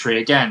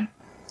military, again,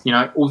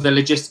 all the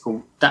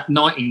logistical, that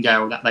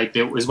Nightingale that they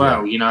built as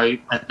well, and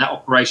that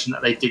operation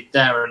that they did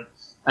there,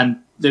 and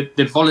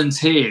the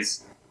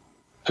volunteers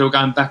who are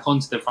going back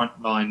onto the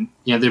front line,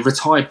 the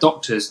retired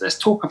doctors. Let's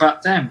talk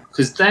about them,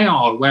 because they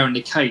are wearing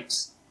the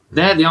capes.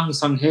 They're the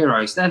unsung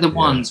heroes. They're the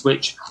ones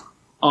which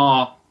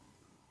are,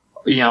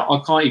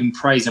 I can't even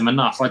praise them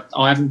enough.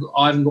 I haven't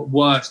got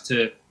words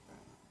to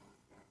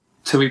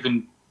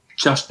even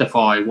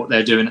justify what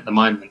they're doing at the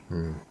moment.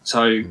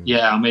 So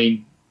I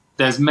mean,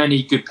 there's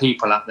many good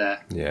people out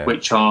there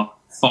which are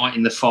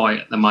fighting the fight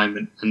at the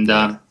moment,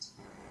 and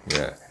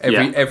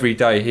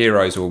everyday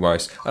heroes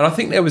almost. And I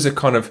think there was a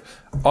kind of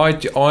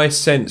I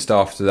sensed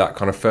after that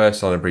kind of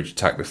first London Bridge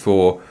attack,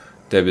 before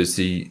there was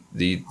the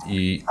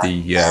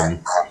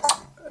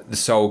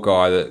Seoul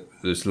guy that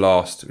was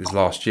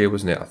last year,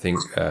 wasn't it? I think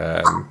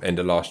end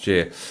of last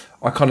year.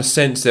 I kind of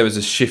sensed there was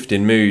a shift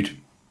in mood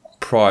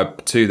prior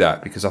to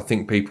that, because I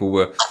think people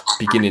were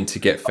beginning to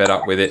get fed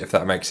up with it, if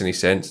that makes any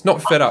sense.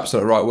 Not fed up's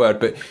not the right word,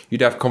 but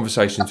you'd have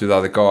conversations with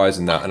other guys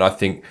and that. And I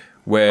think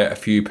where a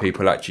few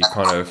people actually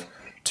kind of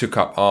took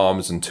up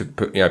arms and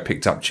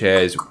picked up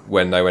chairs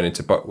when they went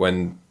into,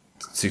 when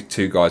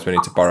two guys went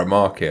into Borough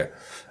Market,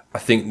 I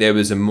think there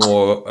was a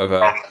more of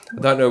a, I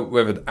don't know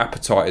whether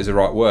appetite is the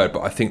right word,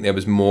 but I think there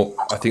was more,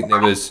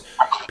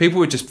 people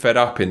were just fed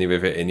up with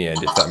it in the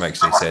end, if that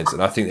makes any sense.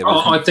 And I think there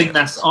was,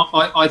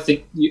 I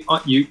think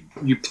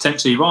you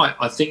potentially right.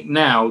 I think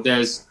now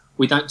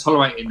we don't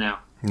tolerate it now.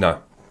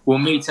 No. We'll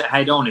meet it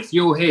head on. If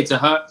you're here to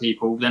hurt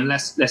people, then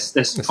let's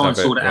try and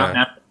sort it out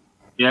now.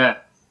 Yeah.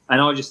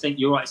 And I just think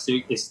you're right,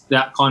 Stu. It's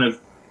that kind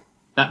of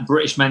that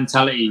British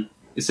mentality.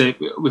 It's if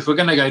we're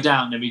going to go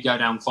down, then we go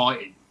down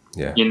fighting.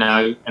 Yeah. You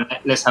know, and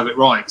let's have it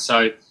right.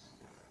 So,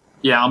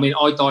 yeah, I mean,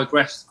 I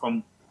digressed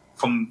from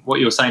what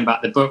you were saying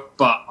about the book,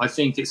 but I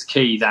think it's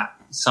key that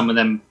some of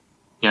them,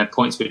 you know,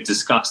 points we've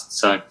discussed.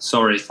 So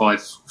sorry if I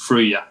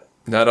threw you.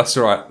 No, that's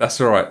all right. That's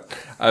all right.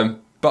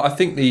 But I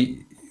think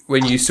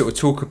when you sort of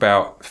talk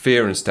about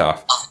fear and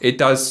stuff, it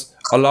does.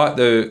 I like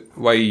the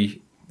way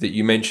that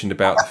you mentioned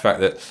about the fact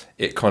that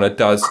it kind of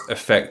does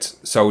affect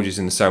soldiers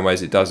in the same way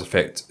as it does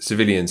affect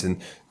civilians,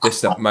 and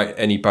let's not make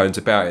any bones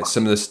about it.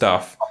 Some of the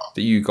stuff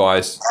that you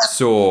guys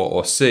saw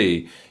or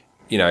see,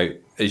 you know,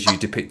 as you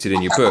depicted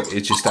in your book,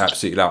 is just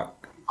absolutely like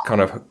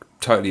kind of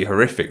totally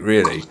horrific,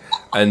 really.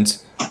 And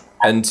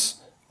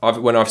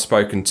when I've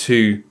spoken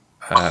to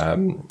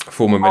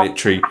former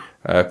military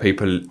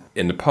people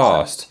in the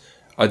past,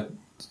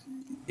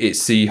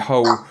 it's the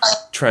whole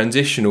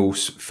transitional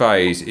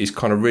phase is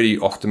kind of really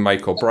often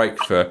make or break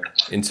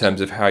in terms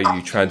of how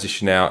you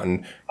transition out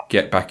and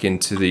get back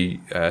into the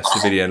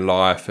civilian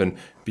life, and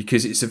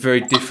because it's a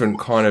different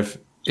kind of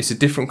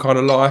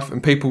life,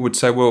 and people would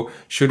say, well,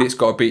 surely it's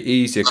got to be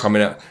easier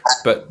coming out,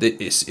 but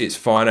it's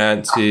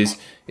finances,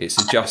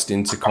 it's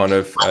adjusting to kind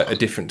of a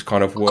different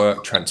kind of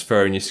work,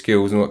 transferring your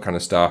skills and all that kind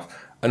of stuff.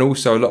 And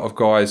also a lot of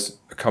guys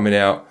are coming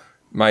out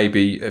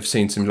maybe have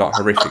seen some like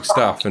horrific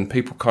stuff, and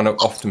people kind of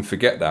often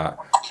forget that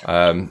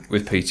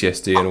with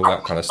PTSD and all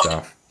that kind of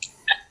stuff.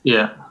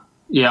 Yeah.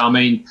 I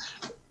mean,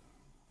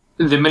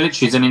 the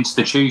military is an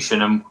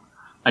institution,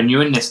 and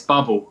you're in this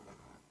bubble,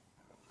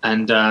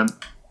 and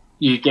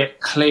you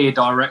get clear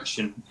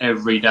direction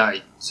every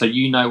day. So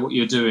you know what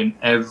you're doing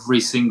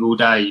every single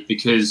day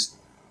because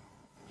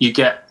you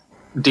get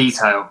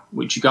detail,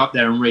 which you go up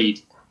there and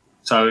read.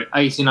 So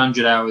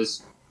 1,800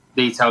 hours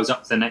details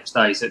up to the next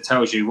day. So it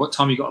tells you what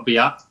time you got to be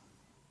up,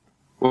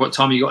 what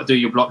time you got to do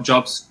your block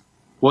jobs,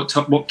 what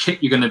kit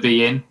you're going to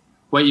be in,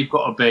 where you've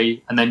got to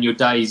be, and then your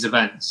day's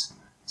events.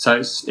 So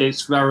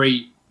it's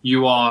very,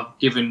 you are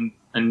given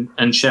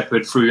and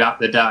shepherded throughout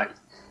the day.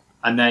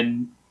 And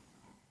then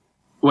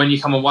when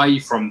you come away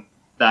from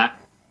that,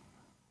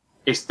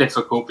 it's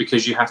difficult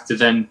because you have to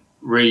then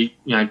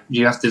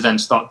you have to then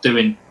start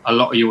doing a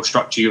lot of your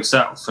structure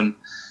yourself. And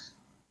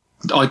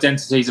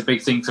identity is a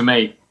big thing for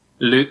me.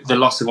 The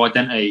loss of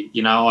identity.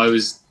 You know, I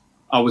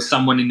was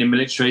someone in the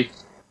military.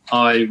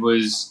 I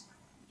was,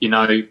 you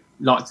know,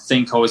 like to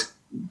think I was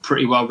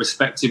pretty well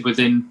respected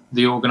within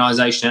the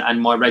organisation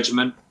and my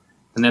regiment.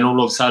 And then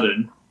all of a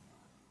sudden,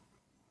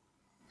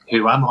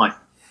 who am I?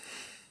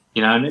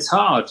 You know, and it's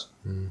hard.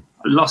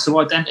 Loss of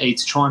identity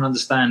to try and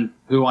understand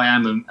who I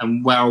am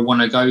and where I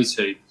want to go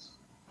to.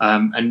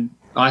 And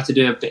I had to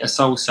do a bit of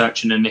soul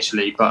searching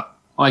initially, but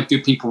I had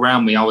good people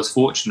around me. I was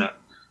fortunate.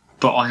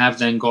 But I have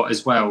then got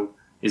as well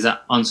is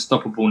that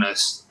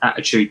unstoppableness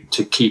attitude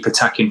to keep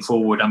attacking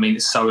forward. I mean,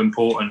 it's so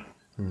important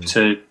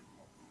to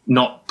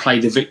not play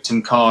the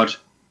victim card.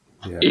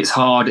 Yeah. It's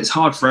hard. It's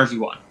hard for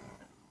everyone.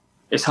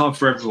 It's hard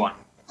for everyone.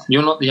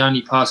 You're not the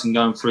only person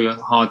going through a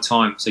hard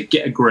time. So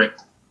get a grip,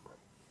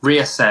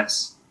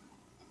 reassess,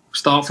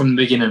 start from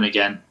the beginning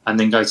again, and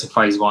then go to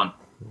phase one.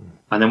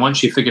 And then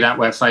once you've figured out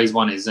where phase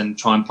one is, then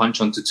try and punch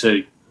onto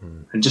two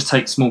and just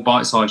take small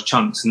bite-sized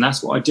chunks. And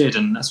that's what I did.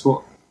 And that's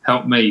what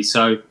helped me.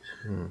 So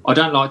I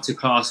don't like to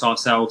class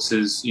ourselves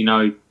as, you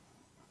know,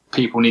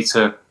 people need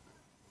to,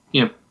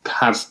 you know,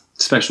 have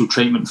special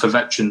treatment for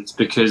veterans,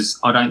 because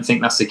I don't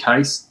think that's the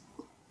case.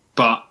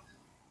 But,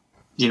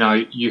 you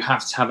know, you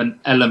have to have an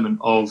element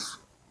of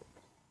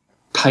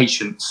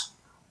patience.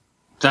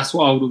 That's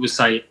what I would always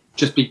say.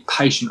 Just be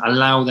patient.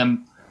 Allow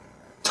them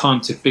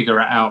time to figure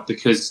it out,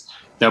 because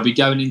they'll be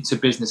going into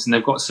business and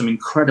they've got some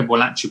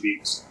incredible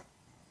attributes.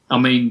 I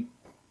mean,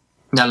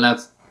 they'll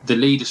have the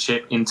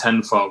leadership in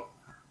tenfold.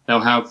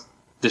 They'll have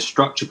the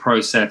structure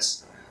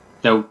process.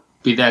 They'll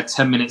be there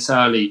 10 minutes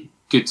early,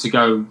 good to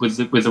go with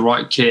the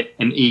right kit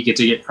and eager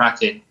to get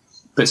cracking.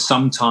 But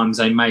sometimes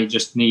they may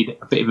just need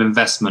a bit of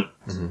investment,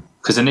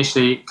 because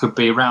initially it could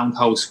be a round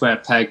hole, square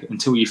peg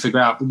until you figure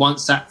out. But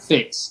once that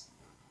fits,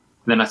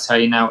 then I tell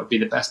you now, it'd be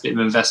the best bit of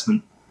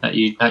investment that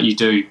you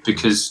do,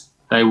 because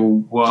they will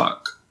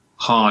work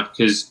hard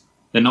because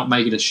they're not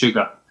making a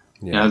sugar.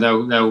 Yeah. You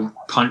know, they'll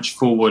punch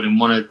forward and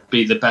want to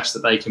be the best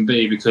that they can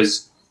be,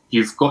 because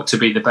you've got to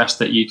be the best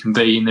that you can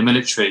be in the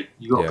military.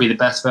 You've got to be the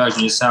best version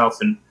of yourself,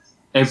 and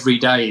every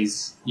day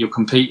you're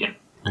competing.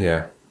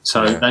 Yeah.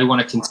 So they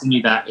want to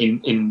continue that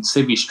in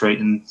Civvy Street,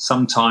 and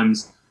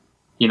sometimes,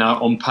 you know,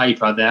 on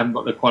paper they haven't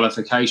got the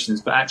qualifications,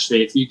 but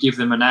actually if you give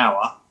them an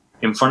hour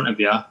in front of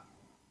you,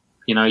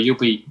 you know, you'll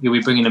be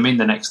bringing them in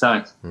the next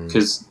day,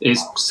 because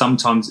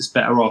sometimes it's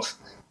better off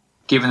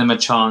giving them a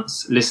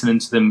chance, listening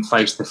to them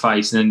face to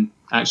face, and then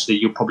actually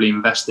you'll probably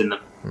invest in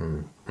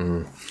them.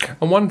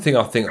 And one thing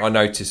I think I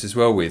notice as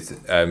well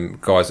with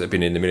guys that have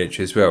been in the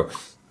military as well,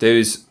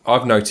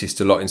 I've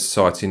noticed a lot in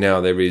society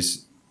now, there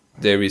is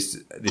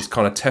this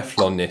kind of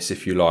Teflonness,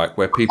 if you like,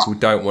 where people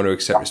don't want to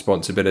accept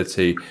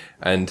responsibility,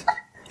 and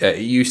it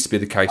used to be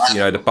the case,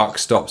 the buck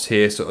stops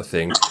here sort of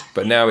thing,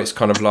 but now it's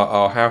kind of like,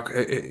 oh, how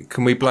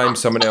can we blame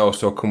someone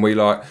else, or can we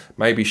like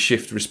maybe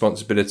shift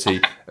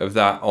responsibility of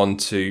that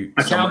onto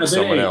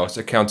someone else?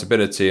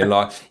 Accountability, and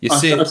like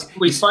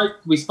we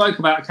spoke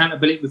about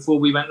accountability before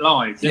we went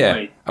live, didn't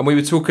we? And we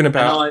were talking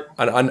about,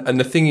 and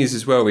the thing is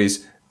as well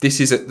is, this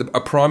is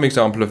a prime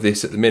example of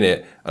this at the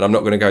minute, and I'm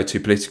not going to go too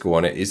political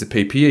on it, is the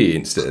PPE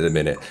incident at the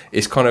minute.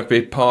 It's kind of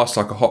been passed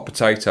like a hot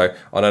potato.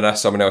 I know that's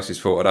someone else's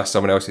fault, or that's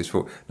someone else's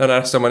fault. No,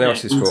 that's someone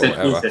else's fault,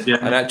 whatever.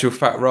 And actual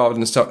fact, rather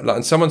than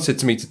and someone said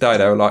to me today,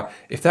 they were like,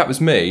 if that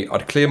was me,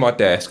 I'd clear my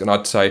desk and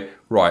I'd say,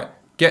 right,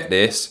 get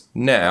this,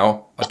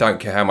 now, I don't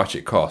care how much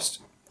it costs.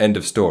 End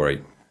of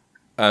story.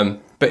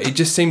 But it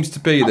just seems to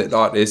be that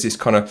like there's this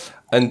kind of...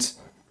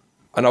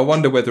 And I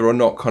wonder whether or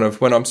not kind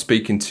of when I'm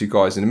speaking to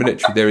guys in the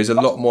military, there is a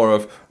lot more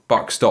of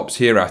buck stops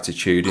here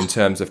attitude in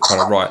terms of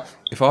kind of, right,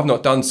 if I've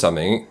not done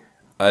something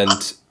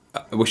and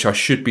which I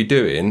should be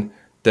doing,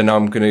 then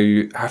I'm going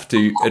to have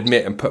to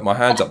admit and put my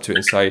hands up to it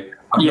and say,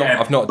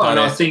 I've not done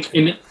it. I think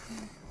in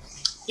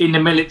the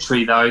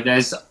military, though,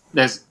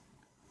 there's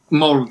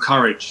moral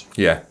courage.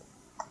 Yeah.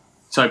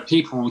 So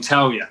people will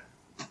tell you,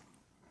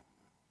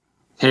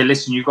 here,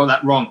 listen, you got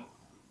that wrong.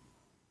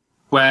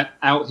 Where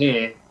out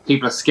here,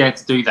 people are scared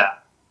to do that.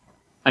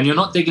 And you're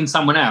not digging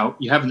someone out,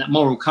 you're having that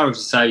moral courage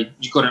to say,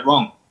 you got it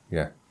wrong.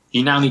 Yeah.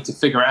 You now need to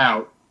figure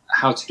out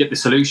how to get the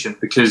solution,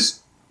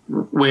 because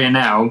we're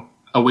now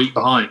a week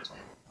behind,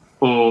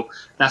 or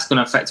that's going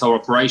to affect our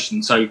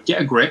operation. So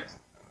get a grip,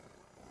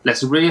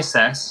 let's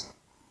reassess,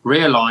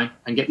 realign,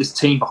 and get this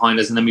team behind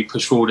us, and then we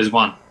push forward as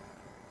one.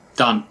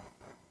 Done.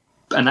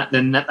 And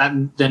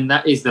then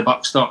that is the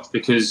buck stops,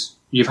 because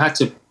you've had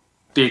to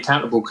be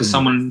accountable because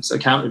someone's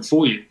accounted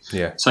for you.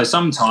 Yeah. So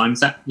sometimes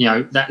that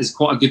is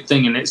quite a good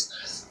thing,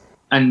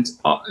 and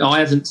I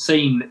haven't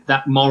seen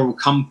that moral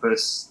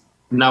compass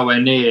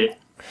nowhere near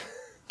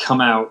come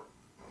out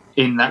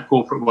in that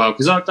corporate world,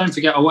 because don't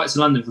forget, I worked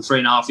in London for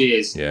 3.5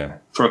 years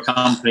for a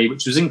company,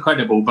 which was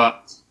incredible,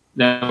 but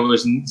there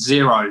was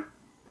zero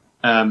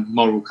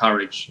moral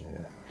courage,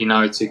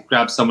 to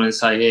grab someone and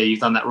say, here,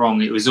 you've done that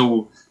wrong. It was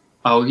all,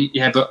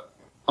 but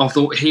I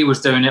thought he was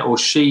doing it, or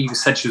she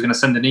said she was going to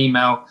send an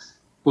email.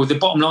 Well, the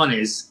bottom line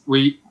is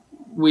we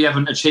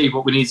haven't achieved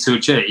what we need to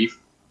achieve,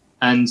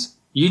 and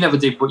you never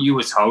did what you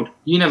were told.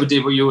 You never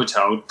did what you were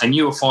told, and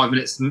you were 5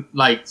 minutes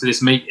late to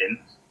this meeting,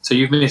 so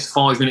you've missed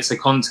 5 minutes of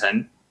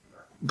content,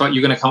 but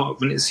you're going to come up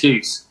with an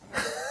excuse.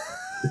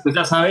 Because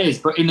that's how it is.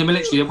 But in the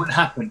military, that wouldn't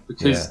happen,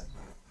 because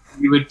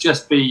you would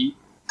just be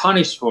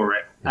punished for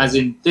it, as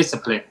in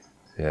discipline.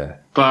 Yeah.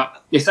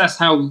 But if that's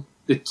how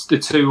the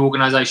two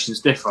organisations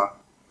differ.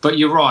 But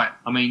you're right.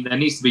 I mean, there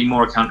needs to be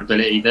more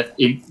accountability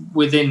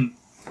within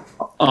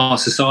our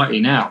society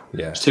now.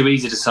 Yeah. It's too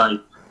easy to say,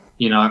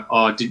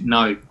 I didn't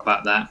know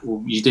about that.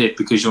 Well, you did,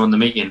 because you're on the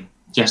meeting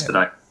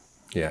yesterday.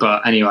 Yeah.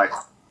 But anyway.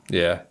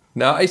 Yeah.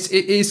 No, it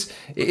is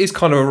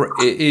kind of,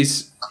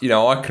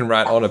 I can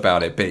rant on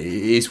about it, but it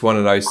is one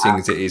of those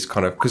things that is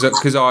kind of, because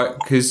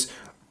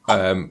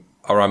I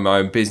run my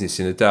own business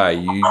in a day,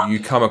 you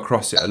come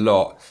across it a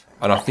lot.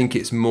 And I think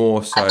it's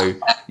more so,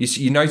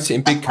 you notice it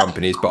in big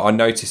companies, but I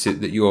notice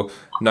it that you're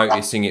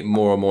noticing it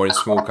more and more in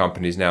small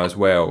companies now as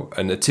well.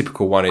 And the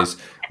typical one is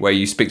where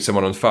you speak to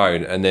someone on the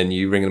phone and then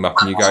you ring them up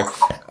and you go,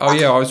 oh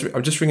yeah,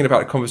 I'm just ringing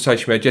about the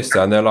conversation we had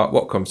yesterday. And they're like,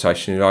 what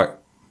conversation? And you're like,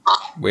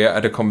 we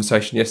had a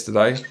conversation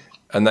yesterday.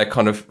 And they're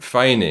kind of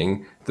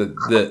feigning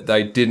that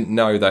they didn't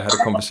know they had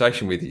a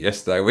conversation with you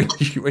yesterday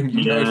when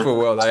you know full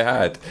well they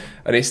had.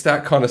 And it's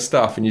that kind of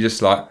stuff. And you're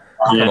just like,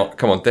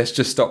 come on, let's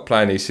just stop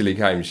playing these silly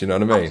games, you know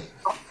what I mean?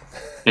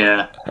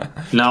 Yeah.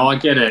 No, I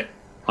get it,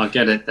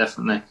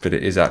 definitely. But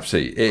it is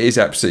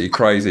absolutely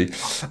crazy.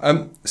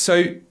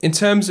 So in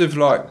terms of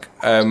like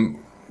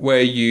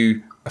where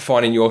you are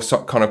finding your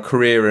kind of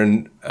career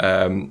and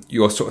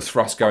your sort of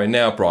thrust going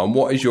now, Brian,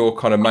 what is your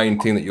kind of main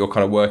thing that you're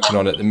kind of working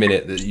on at the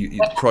minute, the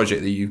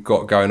project that you've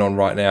got going on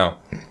right now?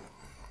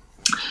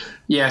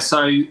 Yeah,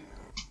 so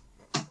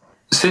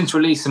since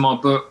releasing my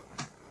book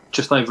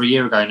just over a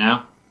year ago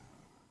now,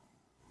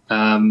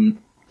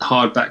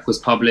 hardback was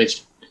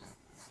published.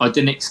 I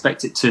didn't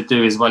expect it to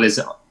do as well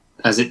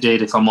as it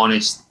did, if I'm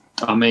honest.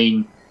 I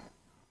mean,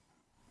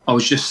 I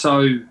was just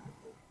so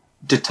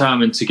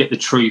determined to get the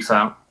truth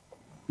out,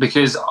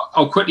 because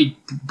I'll quickly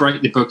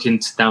break the book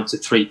down to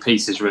 3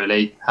 pieces,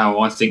 really, how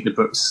I think the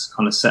book's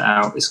kind of set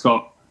out. It's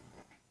got,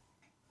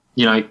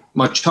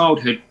 my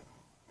childhood,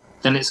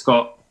 then it's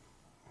got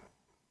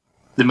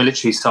the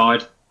military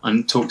side,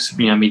 and talks,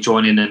 me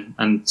joining,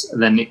 and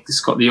then it's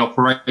got the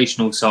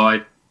operational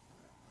side.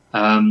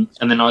 And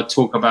then I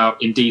talk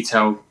about in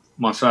detail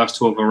my first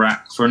tour of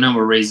Iraq for a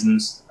number of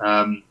reasons.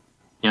 The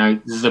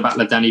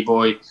Battle of Danny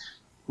Boy,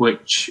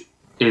 which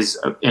is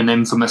an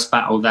infamous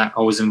battle that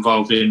I was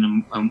involved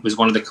in and was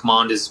one of the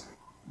commanders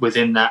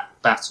within that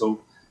battle.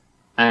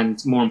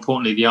 And more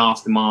importantly, the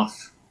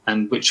aftermath,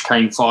 and which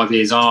came 5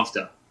 years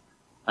after.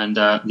 And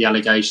the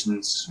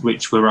allegations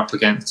which we're up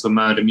against for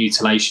murder,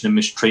 mutilation and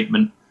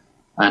mistreatment.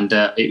 And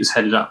it was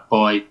headed up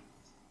by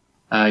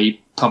a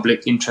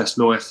public interest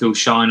lawyer, Phil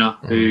Shiner,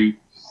 who,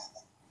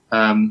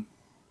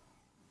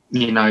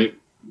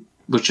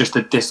 was just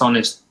a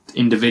dishonest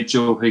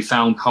individual who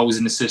found holes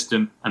in the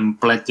system and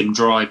bled them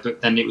dry.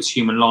 But then it was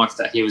human life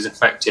that he was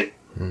affecting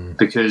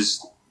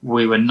because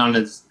we were none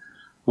of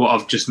what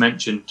I've just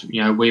mentioned.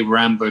 We were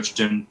ambushed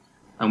and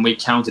we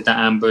countered that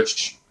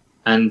ambush.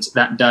 And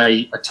that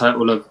day, a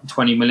total of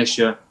 20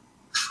 militia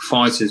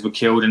fighters were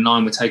killed and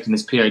 9 were taken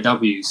as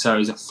POWs. So it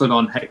was a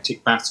full-on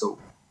hectic battle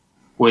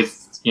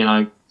with,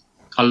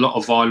 a lot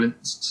of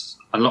violence,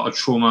 a lot of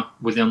trauma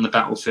within the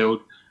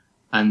battlefield.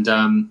 And,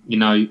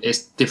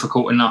 it's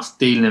difficult enough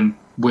dealing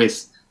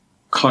with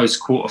close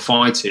quarter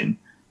fighting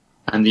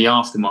and the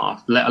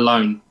aftermath, let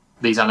alone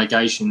these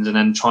allegations, and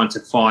then trying to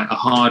fight a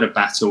harder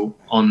battle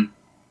on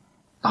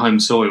home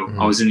soil.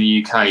 I was in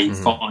the UK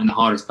fighting the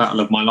hardest battle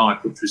of my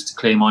life, which was to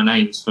clear my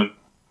names from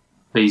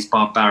these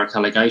barbaric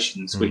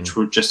allegations, which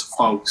were just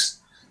false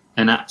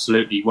and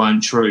absolutely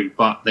weren't true.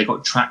 But they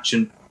got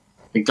traction.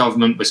 The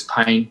government was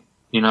paying,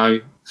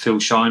 Phil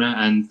Shiner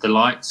and the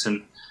likes,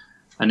 and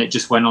it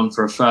just went on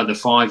for a further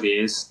 5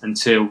 years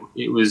until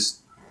it was,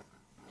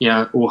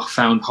 all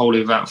found wholly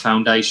without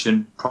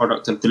foundation,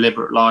 product of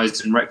deliberate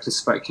lies and reckless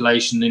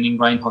speculation and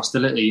ingrained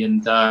hostility.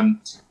 And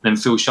then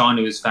Phil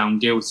Shiner was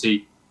found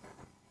guilty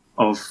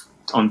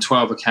on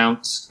 12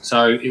 accounts.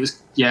 So it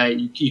was,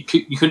 you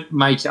couldn't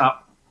make it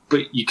up,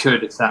 but you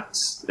could if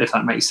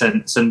that makes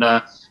sense. And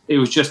it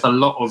was just a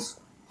lot of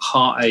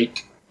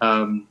heartache,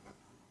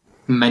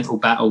 mental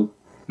battle,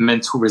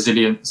 mental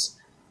resilience,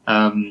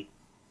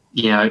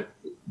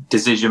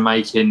 decision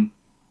making,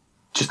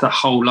 just a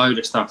whole load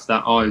of stuff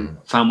that I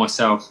found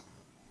myself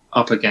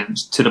up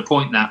against, to the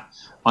point that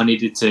I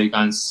needed to go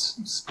and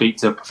speak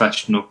to a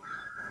professional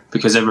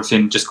because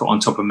everything just got on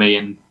top of me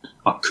and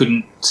I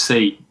couldn't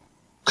see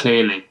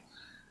clearly.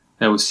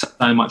 There was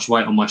so much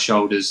weight on my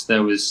shoulders.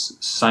 There was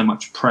so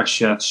much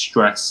pressure,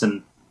 stress,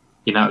 and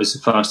it was the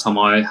first time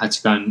I had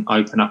to go and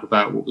open up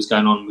about what was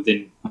going on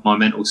within my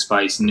mental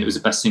space, and it was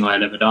the best thing I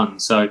had ever done.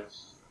 So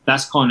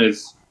that's kind of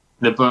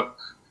the book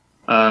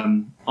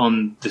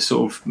on the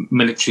sort of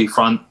military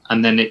front,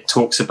 and then it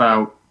talks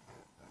about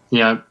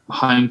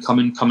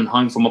coming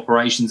home from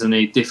operations and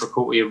the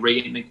difficulty of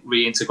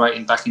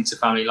reintegrating back into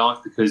family life,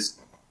 because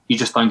you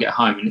just don't get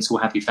home and it's all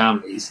happy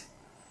families.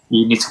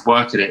 You need to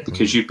work at it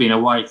because you've been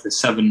away for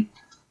 7-8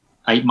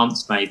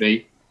 months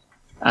maybe.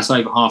 That's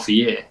over half a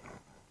year.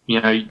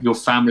 Your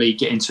family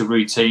get into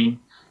routine.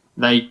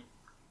 They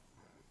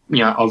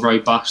are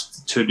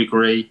robust to a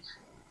degree,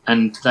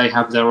 and they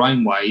have their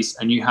own ways,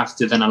 and you have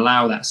to then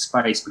allow that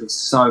space. But it's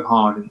so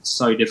hard and it's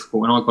so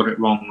difficult, and I got it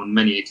wrong on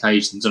many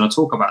occasions, and I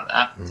talk about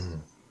that.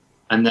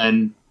 And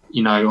then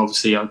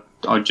obviously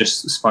I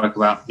just spoke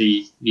about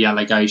the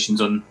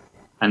allegations and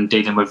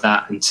dealing with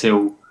that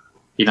until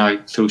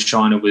Phil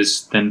Shiner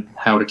was then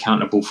held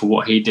accountable for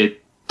what he did.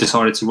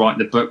 Decided to write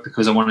the book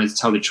because I wanted to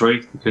tell the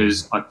truth,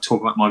 because I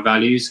talk about my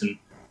values and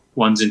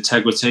one's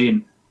integrity,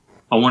 and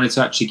I wanted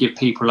to actually give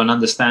people an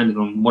understanding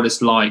on what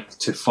it's like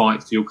to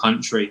fight for your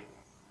country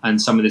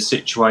and some of the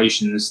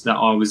situations that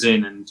I was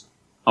in. And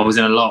I was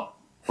in a lot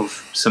of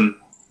some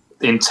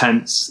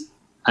intense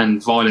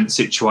and violent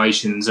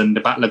situations, and the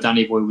Battle of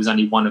Danny Boy was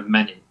only one of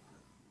many.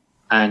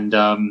 And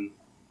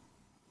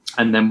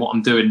then what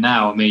I'm doing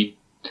now,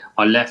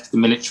 I left the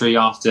military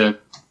after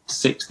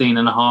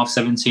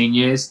 17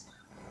 years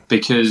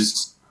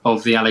because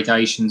of the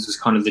allegations. Was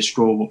kind of the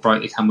straw what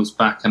broke the camel's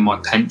back, and my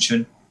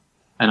pension.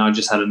 And I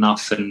just had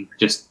enough, and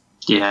just,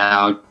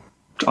 I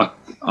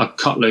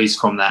cut loose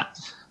from that.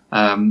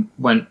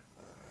 Went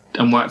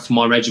and worked for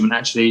my regiment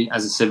actually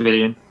as a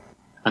civilian,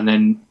 and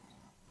then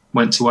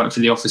went to work for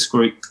the office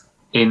group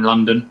in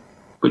London,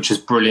 which was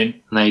brilliant.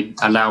 And they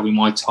allowed me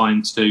my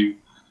time to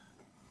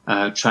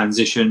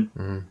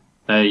transition.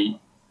 They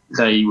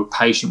were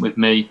patient with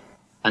me,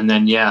 and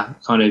then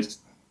kind of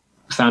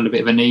found a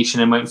bit of a niche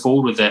and then went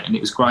forward with it, and it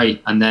was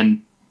great. And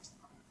then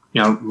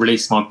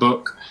released my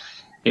book.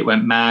 It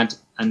went mad,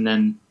 and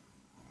then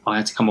I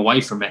had to come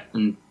away from it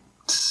and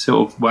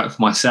sort of work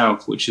for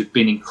myself, which has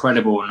been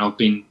incredible. And I've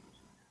been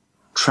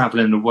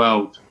traveling the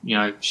world,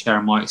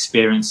 sharing my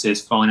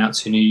experiences, flying out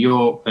to New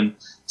York and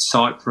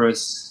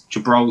Cyprus,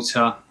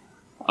 Gibraltar,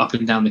 up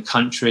and down the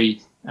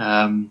country,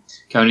 going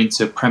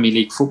into Premier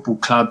League football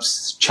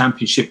clubs,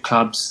 championship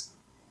clubs,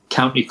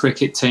 county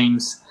cricket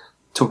teams,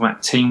 talking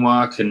about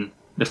teamwork and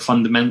the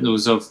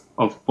fundamentals of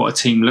what a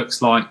team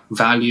looks like,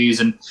 values.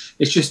 And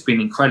it's just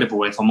been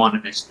incredible, if I'm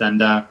honest. And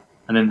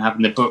then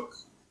having the book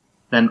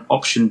then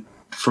optioned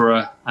for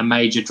a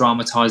major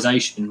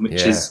dramatisation,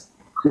 which is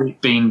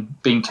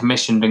being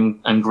commissioned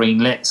and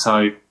green-lit.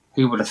 So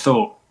who would have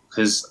thought?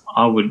 Because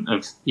I wouldn't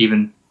have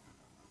even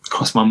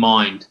crossed my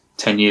mind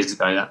 10 years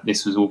ago that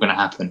this was all going to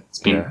happen. It's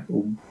been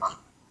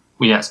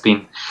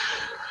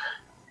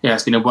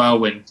it's been a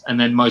whirlwind. And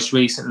then most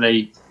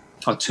recently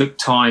I took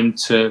time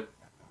to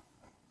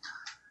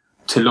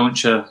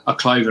launch a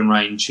clothing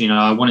range.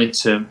 I wanted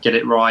to get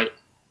it right.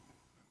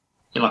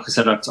 Like I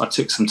said, I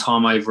took some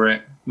time over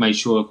it, made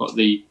sure I got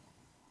the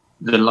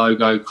the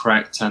logo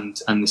correct and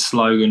the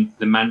slogan,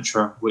 the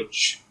mantra,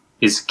 which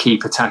is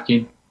keep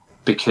attacking,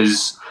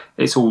 because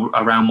it's all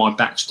around my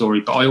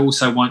backstory. But I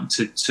also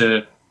wanted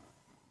to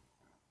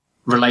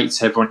relate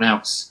to everyone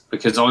else,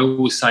 because I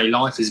always say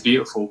life is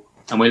beautiful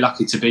and we're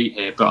lucky to be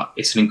here, but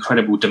it's an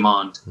incredible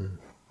demand.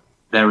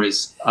 There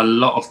is a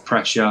lot of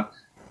pressure.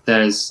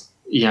 There's,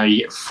 you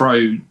get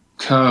thrown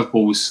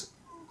curveballs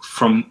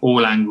from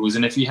all angles,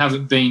 and if you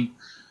haven't been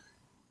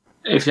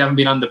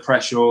under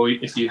pressure, or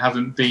if you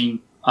haven't been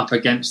up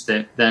against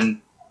it,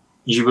 then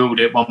you will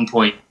do at one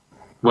point,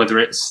 whether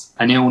it's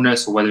an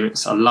illness or whether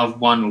it's a loved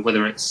one or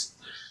whether it's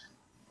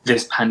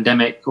this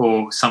pandemic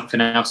or something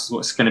else,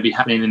 what's going to be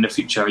happening in the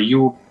future.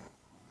 You'll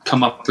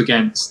come up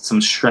against some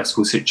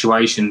stressful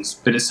situations,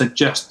 but it's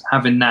just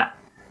having that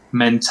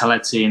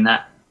mentality and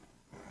that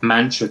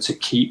mantra to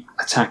keep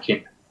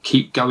attacking,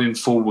 keep going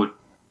forward,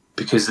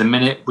 because the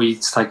minute we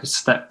take a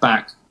step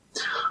back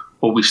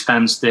or we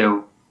stand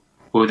still,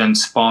 we'll then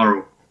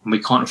spiral, and we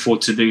can't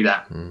afford to do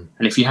that. And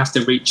if you have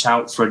to reach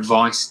out for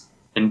advice,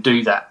 then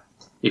do that.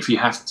 If you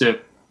have to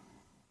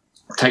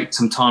take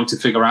some time to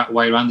figure out a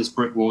way around this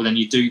brick wall, then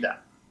you do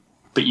that.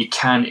 But it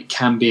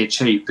can be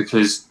achieved,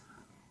 because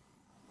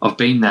I've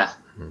been there.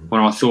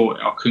 When I thought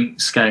I couldn't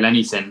scale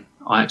anything,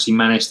 I actually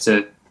managed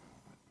to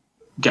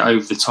get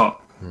over the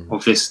top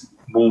of this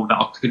wall that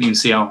I couldn't even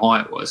see how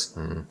high it was.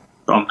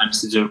 But I managed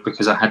to do it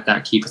because I had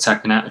that keep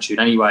attacking attitude.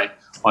 Anyway,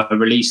 I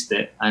released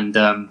it, and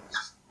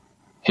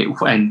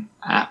it went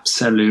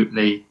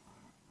absolutely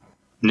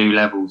new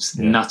levels,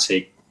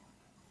 nutty.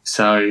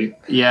 So,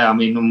 yeah, I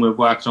mean, and we're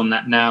working on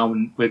that now,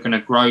 and we're going to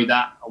grow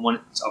that.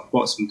 I've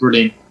got some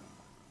brilliant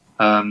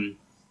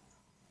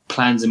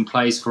plans in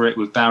place for it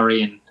with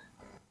Barry and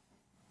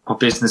my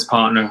business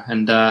partner,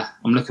 and I'm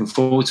looking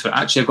forward to it.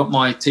 Actually, I've got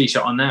my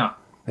T-shirt on now.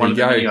 There you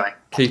go. Anyway.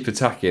 Keep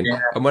attacking. Yeah.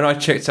 And when I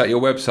checked out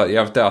your website the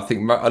other day, I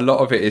think a lot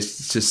of it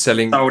is just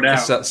selling out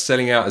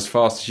as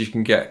fast as you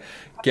can get.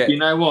 You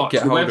know what?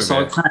 Get hold of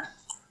it.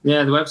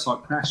 Yeah, the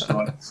website crashed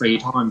like 3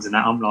 times, and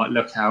that I'm like,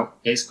 look out!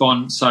 It's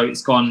gone. So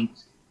it's gone.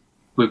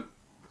 We've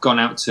gone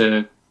out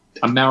to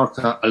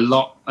America. A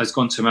lot has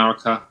gone to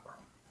America,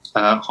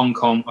 Hong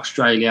Kong,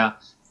 Australia,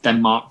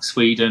 Denmark,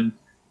 Sweden,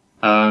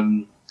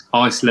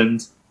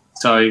 Iceland.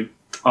 So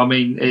I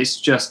mean,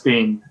 it's just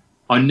been.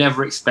 I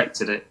never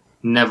expected it.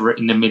 Never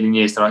in a million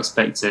years did I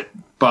expect it.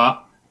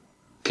 But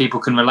people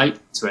can relate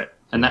to it,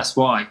 and that's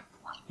why.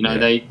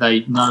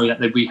 They know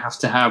that we have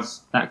to have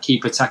that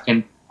keep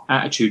attacking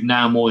attitude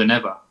now more than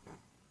ever.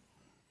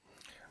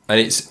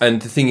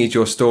 And the thing is,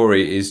 your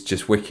story is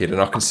just wicked,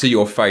 and I can see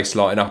your face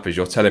lighting up as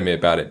you're telling me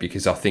about it,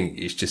 because I think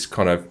it just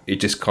kind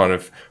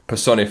of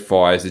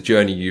personifies the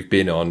journey you've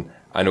been on,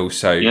 and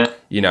also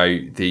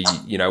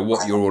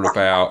what you're all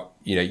about.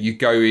 You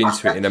go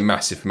into it in a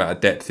massive amount of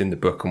depth in the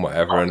book and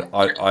whatever, and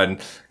I'm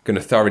going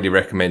to thoroughly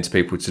recommend to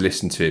people to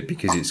listen to it,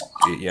 because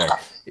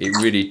it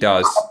really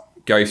does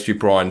go through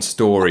Brian's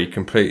story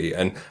completely,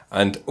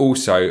 and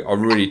also I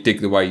really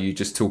dig the way you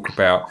just talk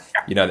about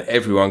that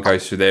everyone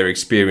goes through their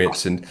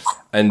experience, and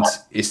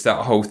it's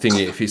that whole thing,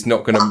 if it's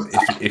not going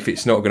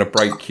to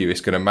break you,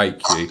 it's going to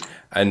make you,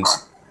 and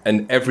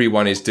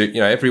everyone is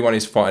everyone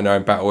is fighting their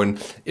own battle.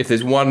 And if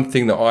there's one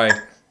thing that I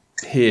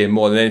hear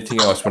more than anything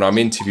else when I'm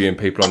interviewing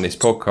people on this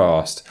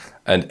podcast,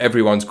 and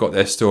everyone's got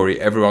their story,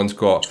 everyone's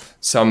got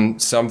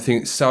something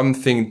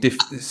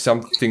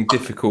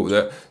difficult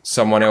that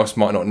someone else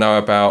might not know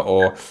about,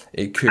 or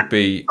it could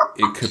be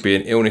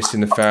an illness in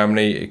the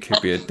family, it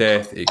could be a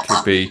death, it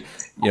could be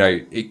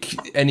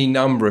any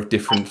number of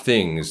different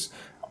things,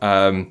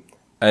 but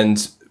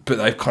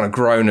they've kind of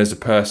grown as a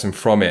person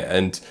from it,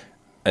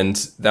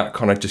 and that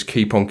kind of just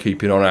keep on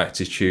keeping on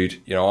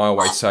attitude. I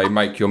always say,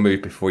 make your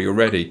move before you're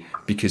ready,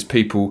 because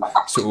people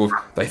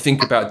they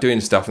think about doing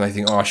stuff and they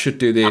think, I should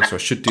do this or I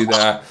should do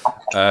that,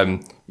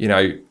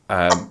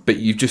 but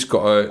you've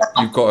got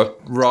to,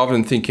 rather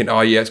than thinking,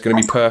 it's going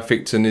to be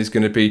perfect and there's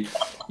going to be,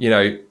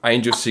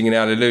 angels singing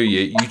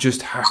hallelujah, you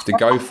just have to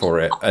go for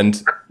it.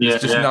 And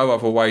there's just no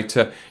other way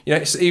to,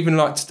 it's even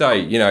like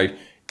today,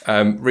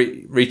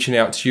 reaching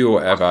out to you or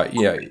whatever,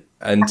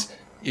 and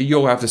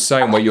you'll have the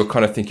same where you're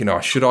kind of thinking,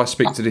 should I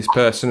speak to this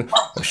person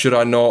or should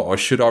I not, or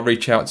should I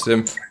reach out to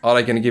them? Are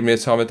they going to give me a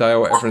time of day or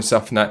whatever and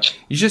stuff and that?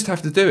 You just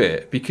have to do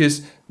it,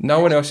 because no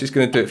one else is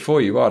going to do it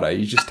for you, are they?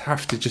 You just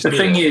have to just do it. The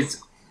thing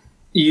is,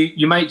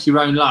 you make your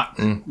own luck.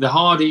 The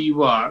harder you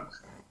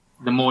work,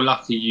 the more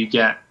lucky you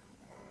get,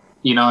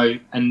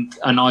 and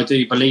I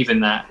do believe in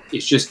that.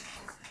 It's just,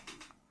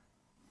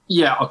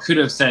 I could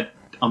have said,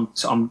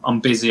 I'm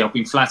busy, I've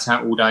been flat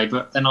out all day,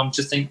 but then I'm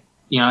just thinking,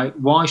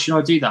 why should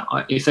I do that?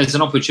 If there's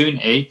an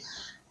opportunity,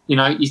 you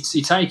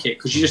take it,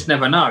 because you just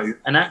never know.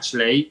 And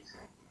actually,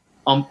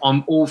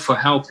 I'm all for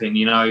helping.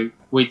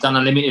 We've done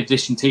a limited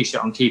edition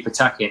T-shirt on Keep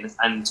Attacking,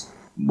 and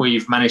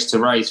we've managed to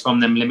raise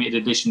from them limited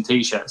edition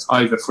T-shirts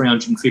over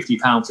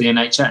 £350 for the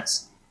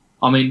NHS.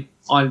 I mean,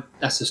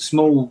 that's a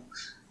small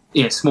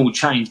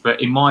change,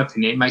 but in my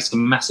opinion, it makes a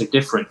massive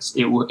difference.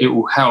 It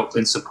will help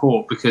and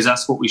support, because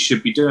that's what we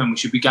should be doing. We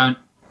should be going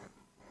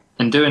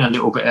and doing a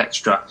little bit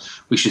extra,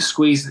 we should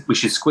squeeze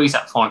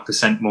that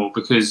 5% more,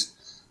 because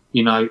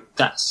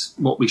that's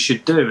what we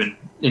should do. And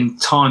in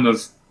time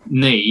of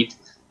need,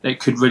 it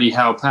could really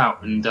help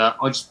out. And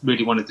I just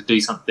really wanted to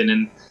do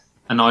something.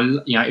 And I,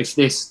 if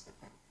this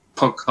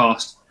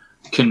podcast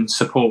can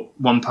support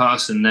one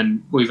person,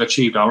 then we've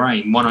achieved our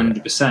aim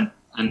 100%.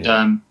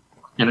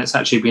 And it's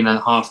actually been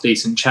a half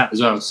decent chat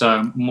as well. So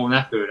I'm more than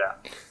happy with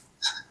that.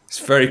 It's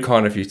very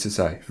kind of you to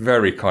say.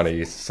 Very kind of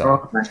you to say.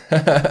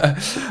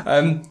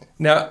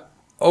 Now,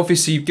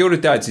 obviously,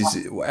 Gilded Dads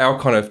is our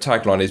kind of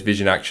tagline is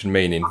vision, action,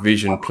 meaning.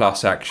 Vision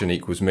plus action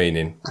equals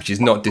meaning, which is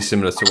not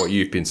dissimilar to what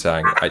you've been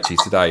saying actually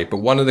today. But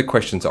one of the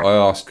questions that I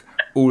ask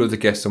all of the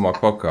guests on my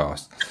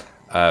podcast,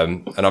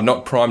 and I've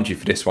not primed you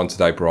for this one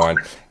today, Brian,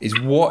 is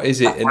what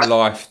is it in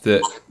life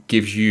that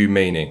gives you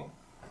meaning?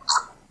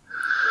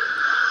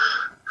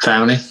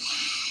 Family.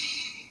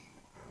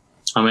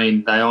 I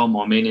mean, they are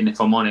my meaning, if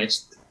I'm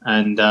honest,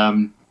 and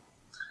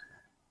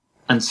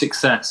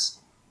success.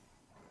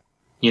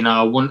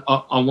 I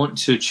want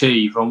to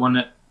achieve. I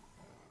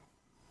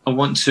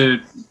want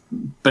to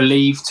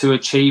believe to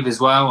achieve as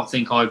well. I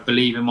think I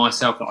believe in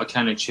myself that I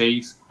can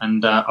achieve,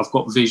 and I've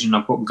got vision.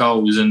 I've got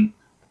goals, and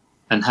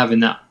having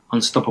that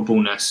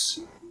unstoppableness.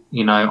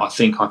 I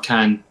think I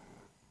can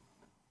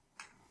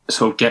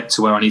sort of get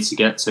to where I need to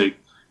get to.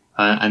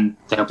 And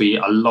there'll be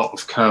a lot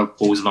of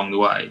curveballs along the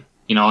way.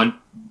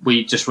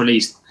 We just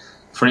released,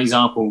 for an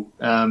example,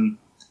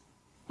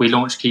 we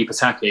launched Keep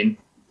Attacking.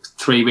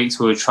 3 weeks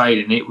we were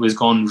trading, it was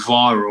gone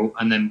viral,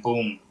 and then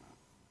boom,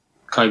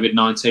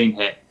 COVID-19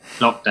 hit,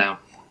 lockdown.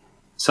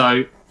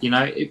 So,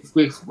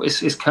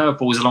 it's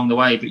curveballs along the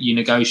way, but you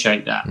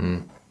negotiate that.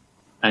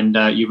 And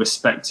you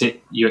respect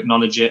it, you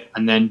acknowledge it,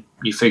 and then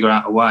you figure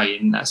out a way,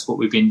 and that's what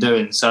we've been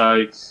doing.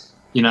 So,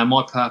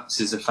 my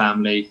purpose is a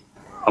family.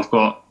 I've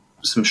got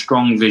some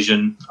strong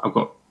vision.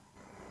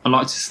 I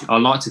like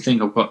to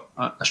think I've got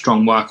a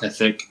strong work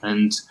ethic,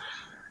 and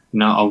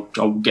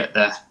I'll get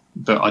there,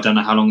 but I don't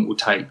know how long it will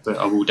take, but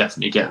I will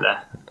definitely get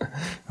there.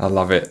 I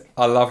love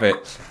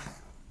it.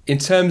 In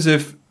terms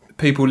of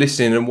people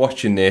listening and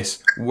watching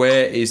this,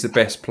 where is the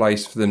best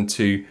place for them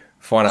to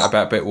find out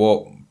about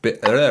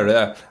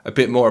a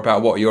bit more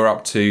about what you're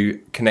up to,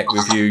 connect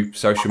with you,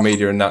 social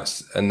media, and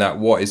that?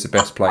 What is the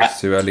best place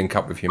to link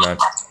up with you, man?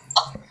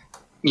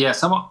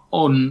 Yes, I'm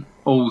on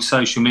all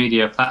social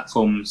media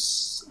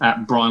platforms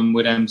at Brian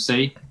Wood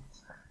MC.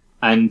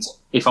 And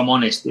if I'm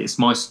honest, it's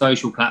my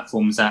social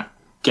platforms that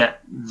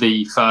get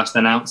the first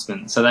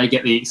announcement. So they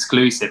get the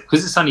exclusive,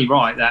 because it's only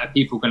right that if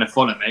people are going to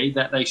follow me,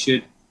 that they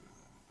should,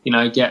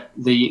 get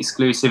the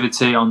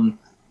exclusivity on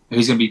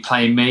who's going to be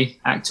playing me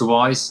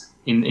actor-wise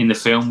in the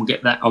film. We'll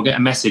get that. I'll get a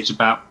message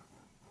about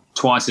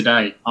twice a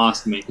day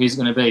asking me who's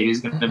going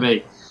to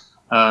be.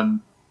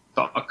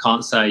 But I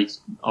can't say,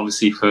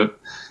 obviously, for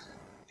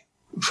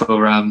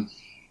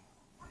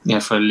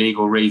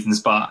legal reasons,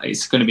 but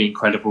it's going to be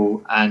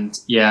incredible. And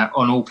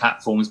on all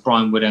platforms,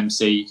 Brian Wood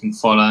MC, you can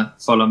follow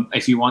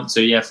if you want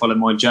to. Follow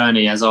my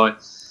journey as I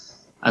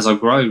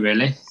grow.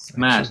 Really, it's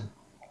mad.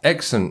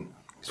 Excellent.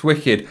 It's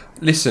wicked.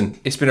 Listen,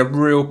 it's been a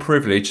real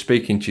privilege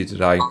speaking to you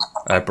today,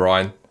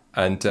 Brian.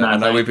 And I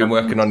know we've been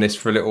working on this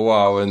for a little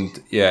while,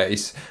 and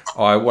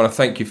I want to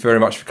thank you very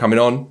much for coming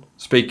on,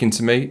 speaking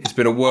to me. It's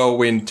been a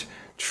whirlwind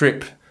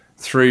trip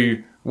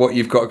through what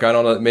you've got going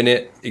on at the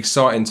minute,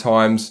 exciting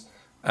times,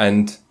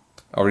 and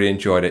I really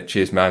enjoyed it.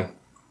 Cheers, man.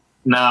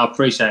 No, I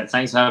appreciate it.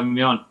 Thanks for having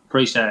me on.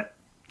 Appreciate it.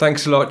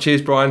 Thanks a lot.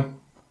 Cheers, Brian.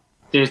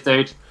 Cheers,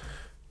 dude.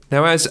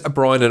 Now, as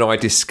Brian and I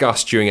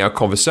discussed during our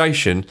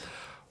conversation,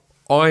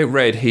 I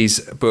read his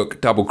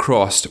book Double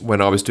Crossed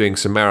when I was doing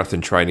some marathon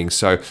training,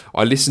 so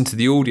I listened to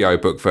the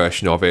audiobook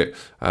version of it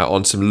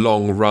on some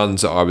long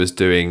runs that I was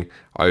doing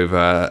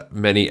over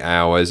many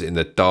hours in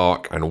the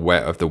dark and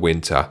wet of the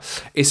winter.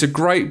 It's a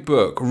great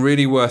book,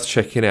 really worth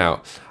checking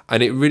out,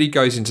 and it really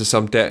goes into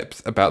some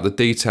depth about the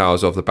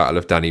details of the Battle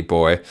of Danny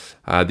Boy,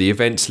 the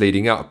events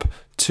leading up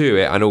to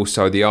it, and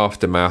also the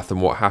aftermath and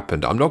what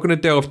happened. I'm not going to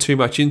delve too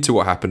much into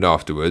what happened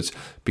afterwards,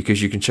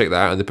 because you can check that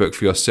out in the book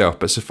for yourself,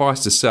 but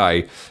suffice to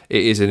say,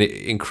 it is an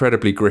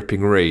incredibly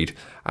gripping read,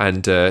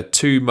 and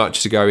too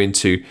much to go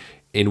into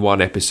in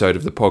one episode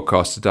of the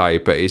podcast today,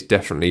 but it's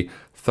definitely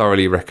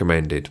thoroughly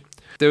recommended.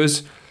 There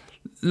was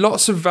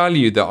lots of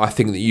value that I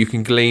think that you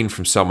can glean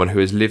from someone who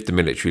has lived the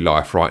military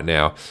life right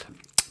now,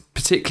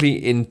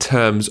 particularly in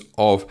terms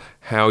of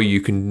how you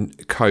can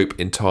cope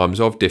in times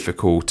of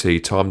difficulty,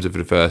 times of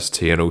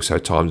adversity, and also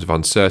times of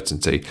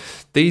uncertainty.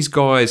 These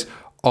guys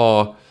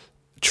are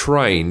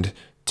trained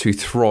to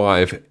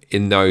thrive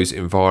in those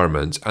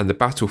environments, and the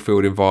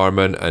battlefield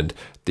environment and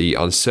the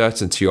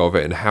uncertainty of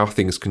it and how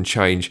things can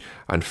change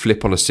and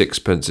flip on a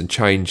sixpence and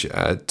change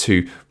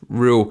to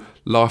real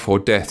life or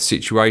death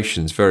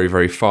situations very,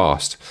 very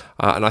fast.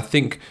 And I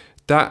think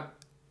that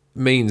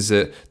means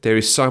that there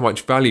is so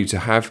much value to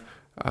have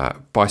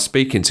by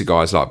speaking to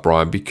guys like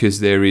Brian,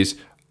 because there is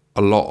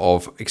a lot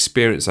of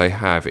experience they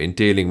have in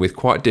dealing with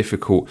quite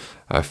difficult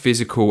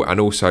physical and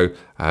also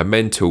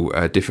mental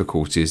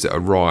difficulties that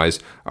arise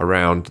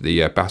around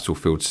the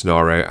battlefield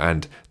scenario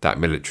and that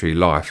military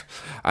life.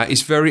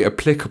 It's very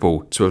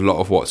applicable to a lot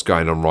of what's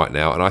going on right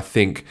now, and I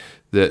think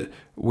that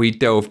we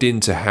delved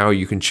into how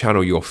you can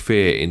channel your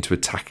fear into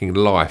attacking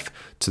life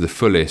to the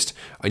fullest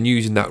and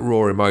using that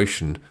raw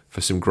emotion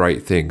for some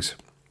great things.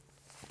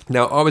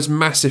 Now, I was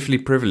massively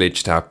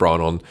privileged to have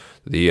Brian on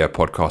the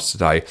podcast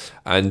today,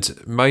 and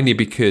mainly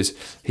because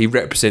he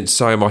represents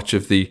so much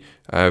of the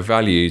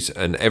values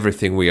and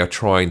everything we are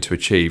trying to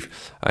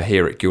achieve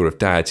here at Guild of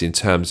Dads in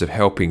terms of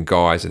helping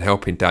guys and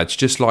helping dads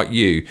just like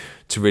you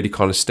to really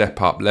kind of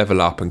step up,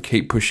 level up and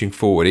keep pushing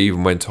forward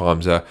even when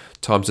times are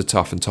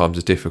tough and times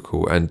are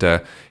difficult,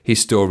 and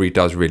his story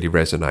does really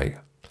resonate.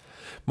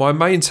 My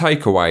main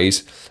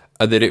takeaways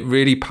are that it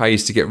really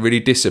pays to get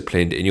really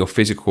disciplined in your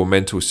physical and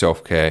mental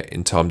self-care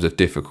in times of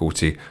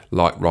difficulty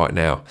like right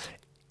now.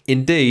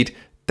 Indeed,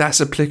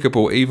 that's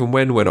applicable even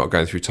when we're not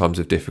going through times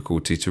of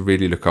difficulty, to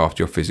really look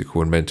after your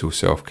physical and mental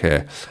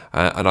self-care.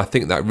 And I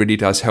think that really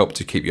does help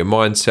to keep your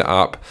mindset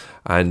up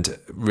and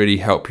really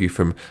help you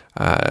from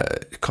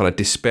kind of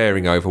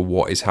despairing over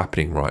what is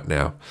happening right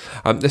now.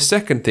 The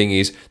second thing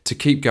is to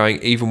keep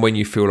going even when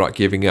you feel like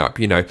giving up.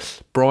 You know,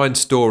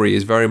 Brian's story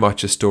is very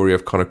much a story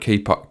of kind of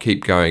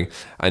keep going,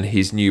 and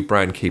his new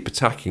brand, Keep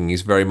Attacking,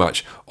 is very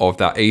much of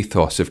that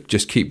ethos of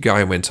just keep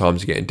going when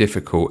times are getting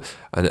difficult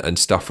and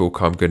stuff will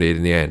come good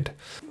in the end.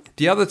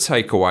 The other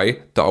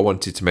takeaway that I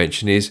wanted to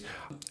mention is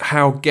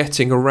how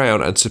getting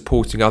around and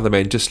supporting other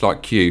men just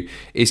like you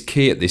is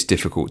key at this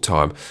difficult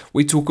time.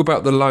 We talk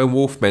about the lone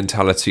wolf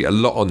mentality a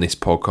lot on this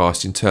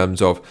podcast in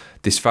terms of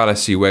this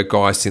fallacy where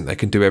guys think they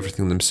can do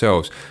everything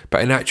themselves.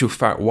 But in actual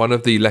fact, one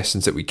of the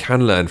lessons that we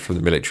can learn from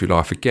the military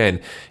life again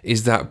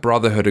is that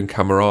brotherhood and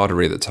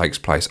camaraderie that takes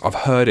place. I've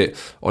heard it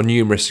on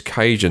numerous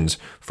occasions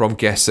from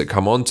guests that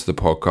come onto the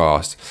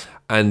podcast.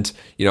 And,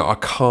 you know, I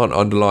can't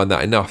underline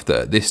that enough,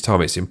 that at this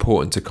time it's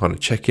important to kind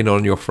of check in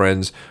on your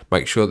friends,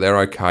 make sure that they're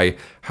okay,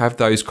 have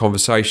those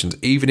conversations,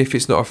 even if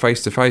it's not a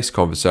face-to-face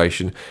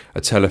conversation,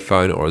 a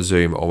telephone or a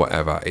Zoom or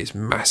whatever. It's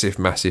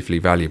massively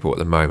valuable at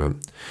the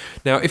moment.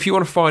 Now, if you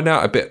want to find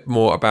out a bit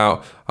more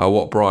about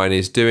what Brian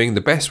is doing,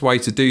 the best way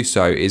to do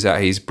so is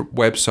at his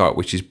website,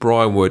 which is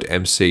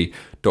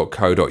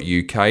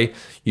brianwoodmc.co.uk.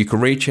 You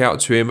can reach out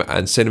to him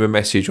and send him a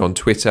message on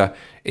Twitter,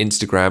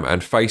 Instagram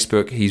and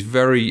Facebook. He's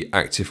very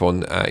active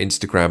on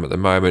Instagram at the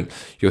moment.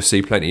 You'll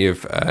see plenty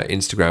of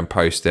Instagram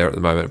posts there at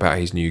the moment about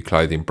his new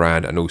clothing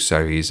brand and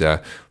also his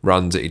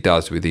runs that he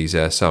does with his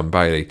son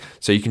Bailey.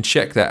 So you can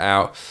check that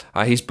out.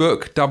 His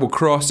book, Double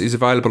Cross, is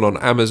available on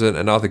Amazon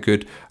and other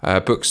good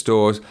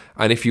bookstores.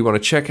 And if you want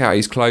to check out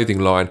his clothing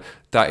line,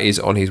 that is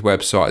on his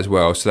website as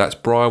well. So that's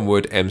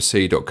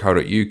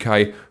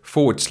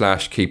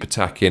brianwoodmc.co.uk/keep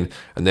attacking,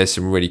 and there's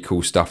some really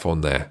cool stuff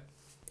on there.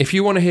 If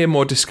you want to hear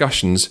more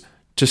discussions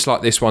just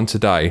like this one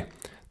today,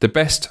 the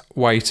best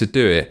way to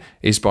do it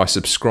is by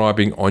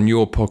subscribing on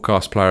your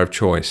podcast player of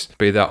choice,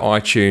 be that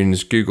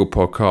iTunes, Google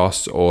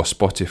Podcasts or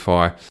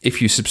Spotify.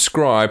 If you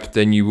subscribe,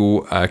 then you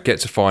will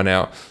get to find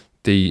out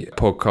the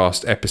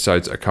podcast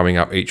episodes that are coming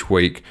up each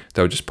week.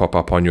 They'll just pop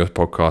up on your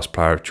podcast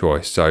player of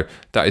choice. So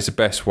that is the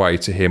best way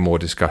to hear more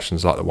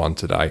discussions like the one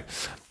today.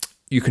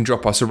 You can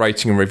drop us a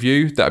rating and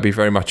review. That would be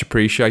very much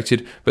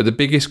appreciated. But the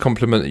biggest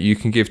compliment that you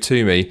can give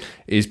to me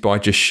is by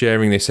just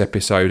sharing this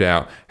episode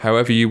out,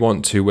 however you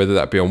want to, whether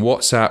that be on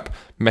WhatsApp,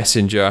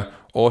 Messenger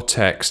or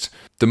text.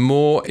 The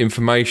more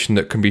information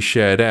that can be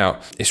shared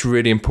out, it's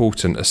really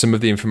important, as some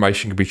of the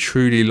information can be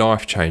truly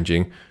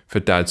life-changing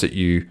for dads that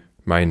you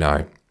may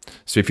know.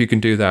 So if you can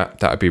do that,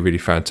 that would be really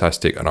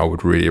fantastic and I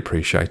would really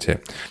appreciate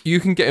it. You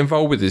can get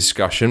involved with the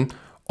discussion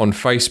on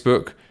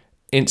Facebook,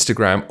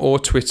 Instagram or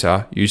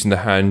Twitter using the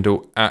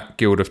handle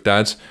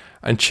 @GuildofDads,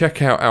 and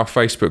check out our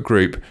Facebook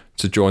group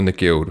to join the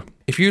Guild.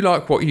 If you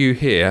like what you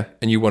hear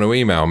and you want to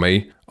email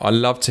me, I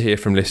love to hear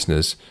from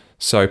listeners.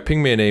 So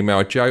ping me an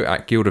email,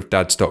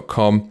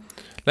 joe@guildofdads.com.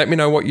 Let me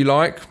know what you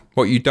like,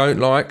 what you don't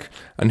like,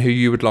 and who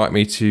you would like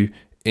me to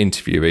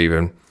interview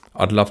even.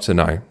 I'd love to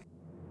know.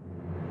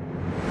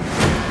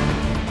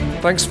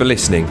 Thanks for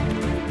listening.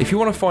 If you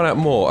want to find out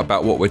more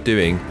about what we're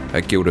doing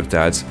at Guild of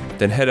Dads,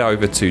 then head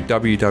over to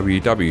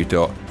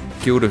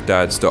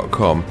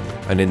www.guildofdads.com,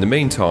 and in the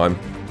meantime,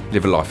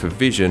 live a life of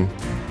vision,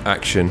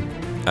 action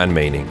and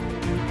meaning.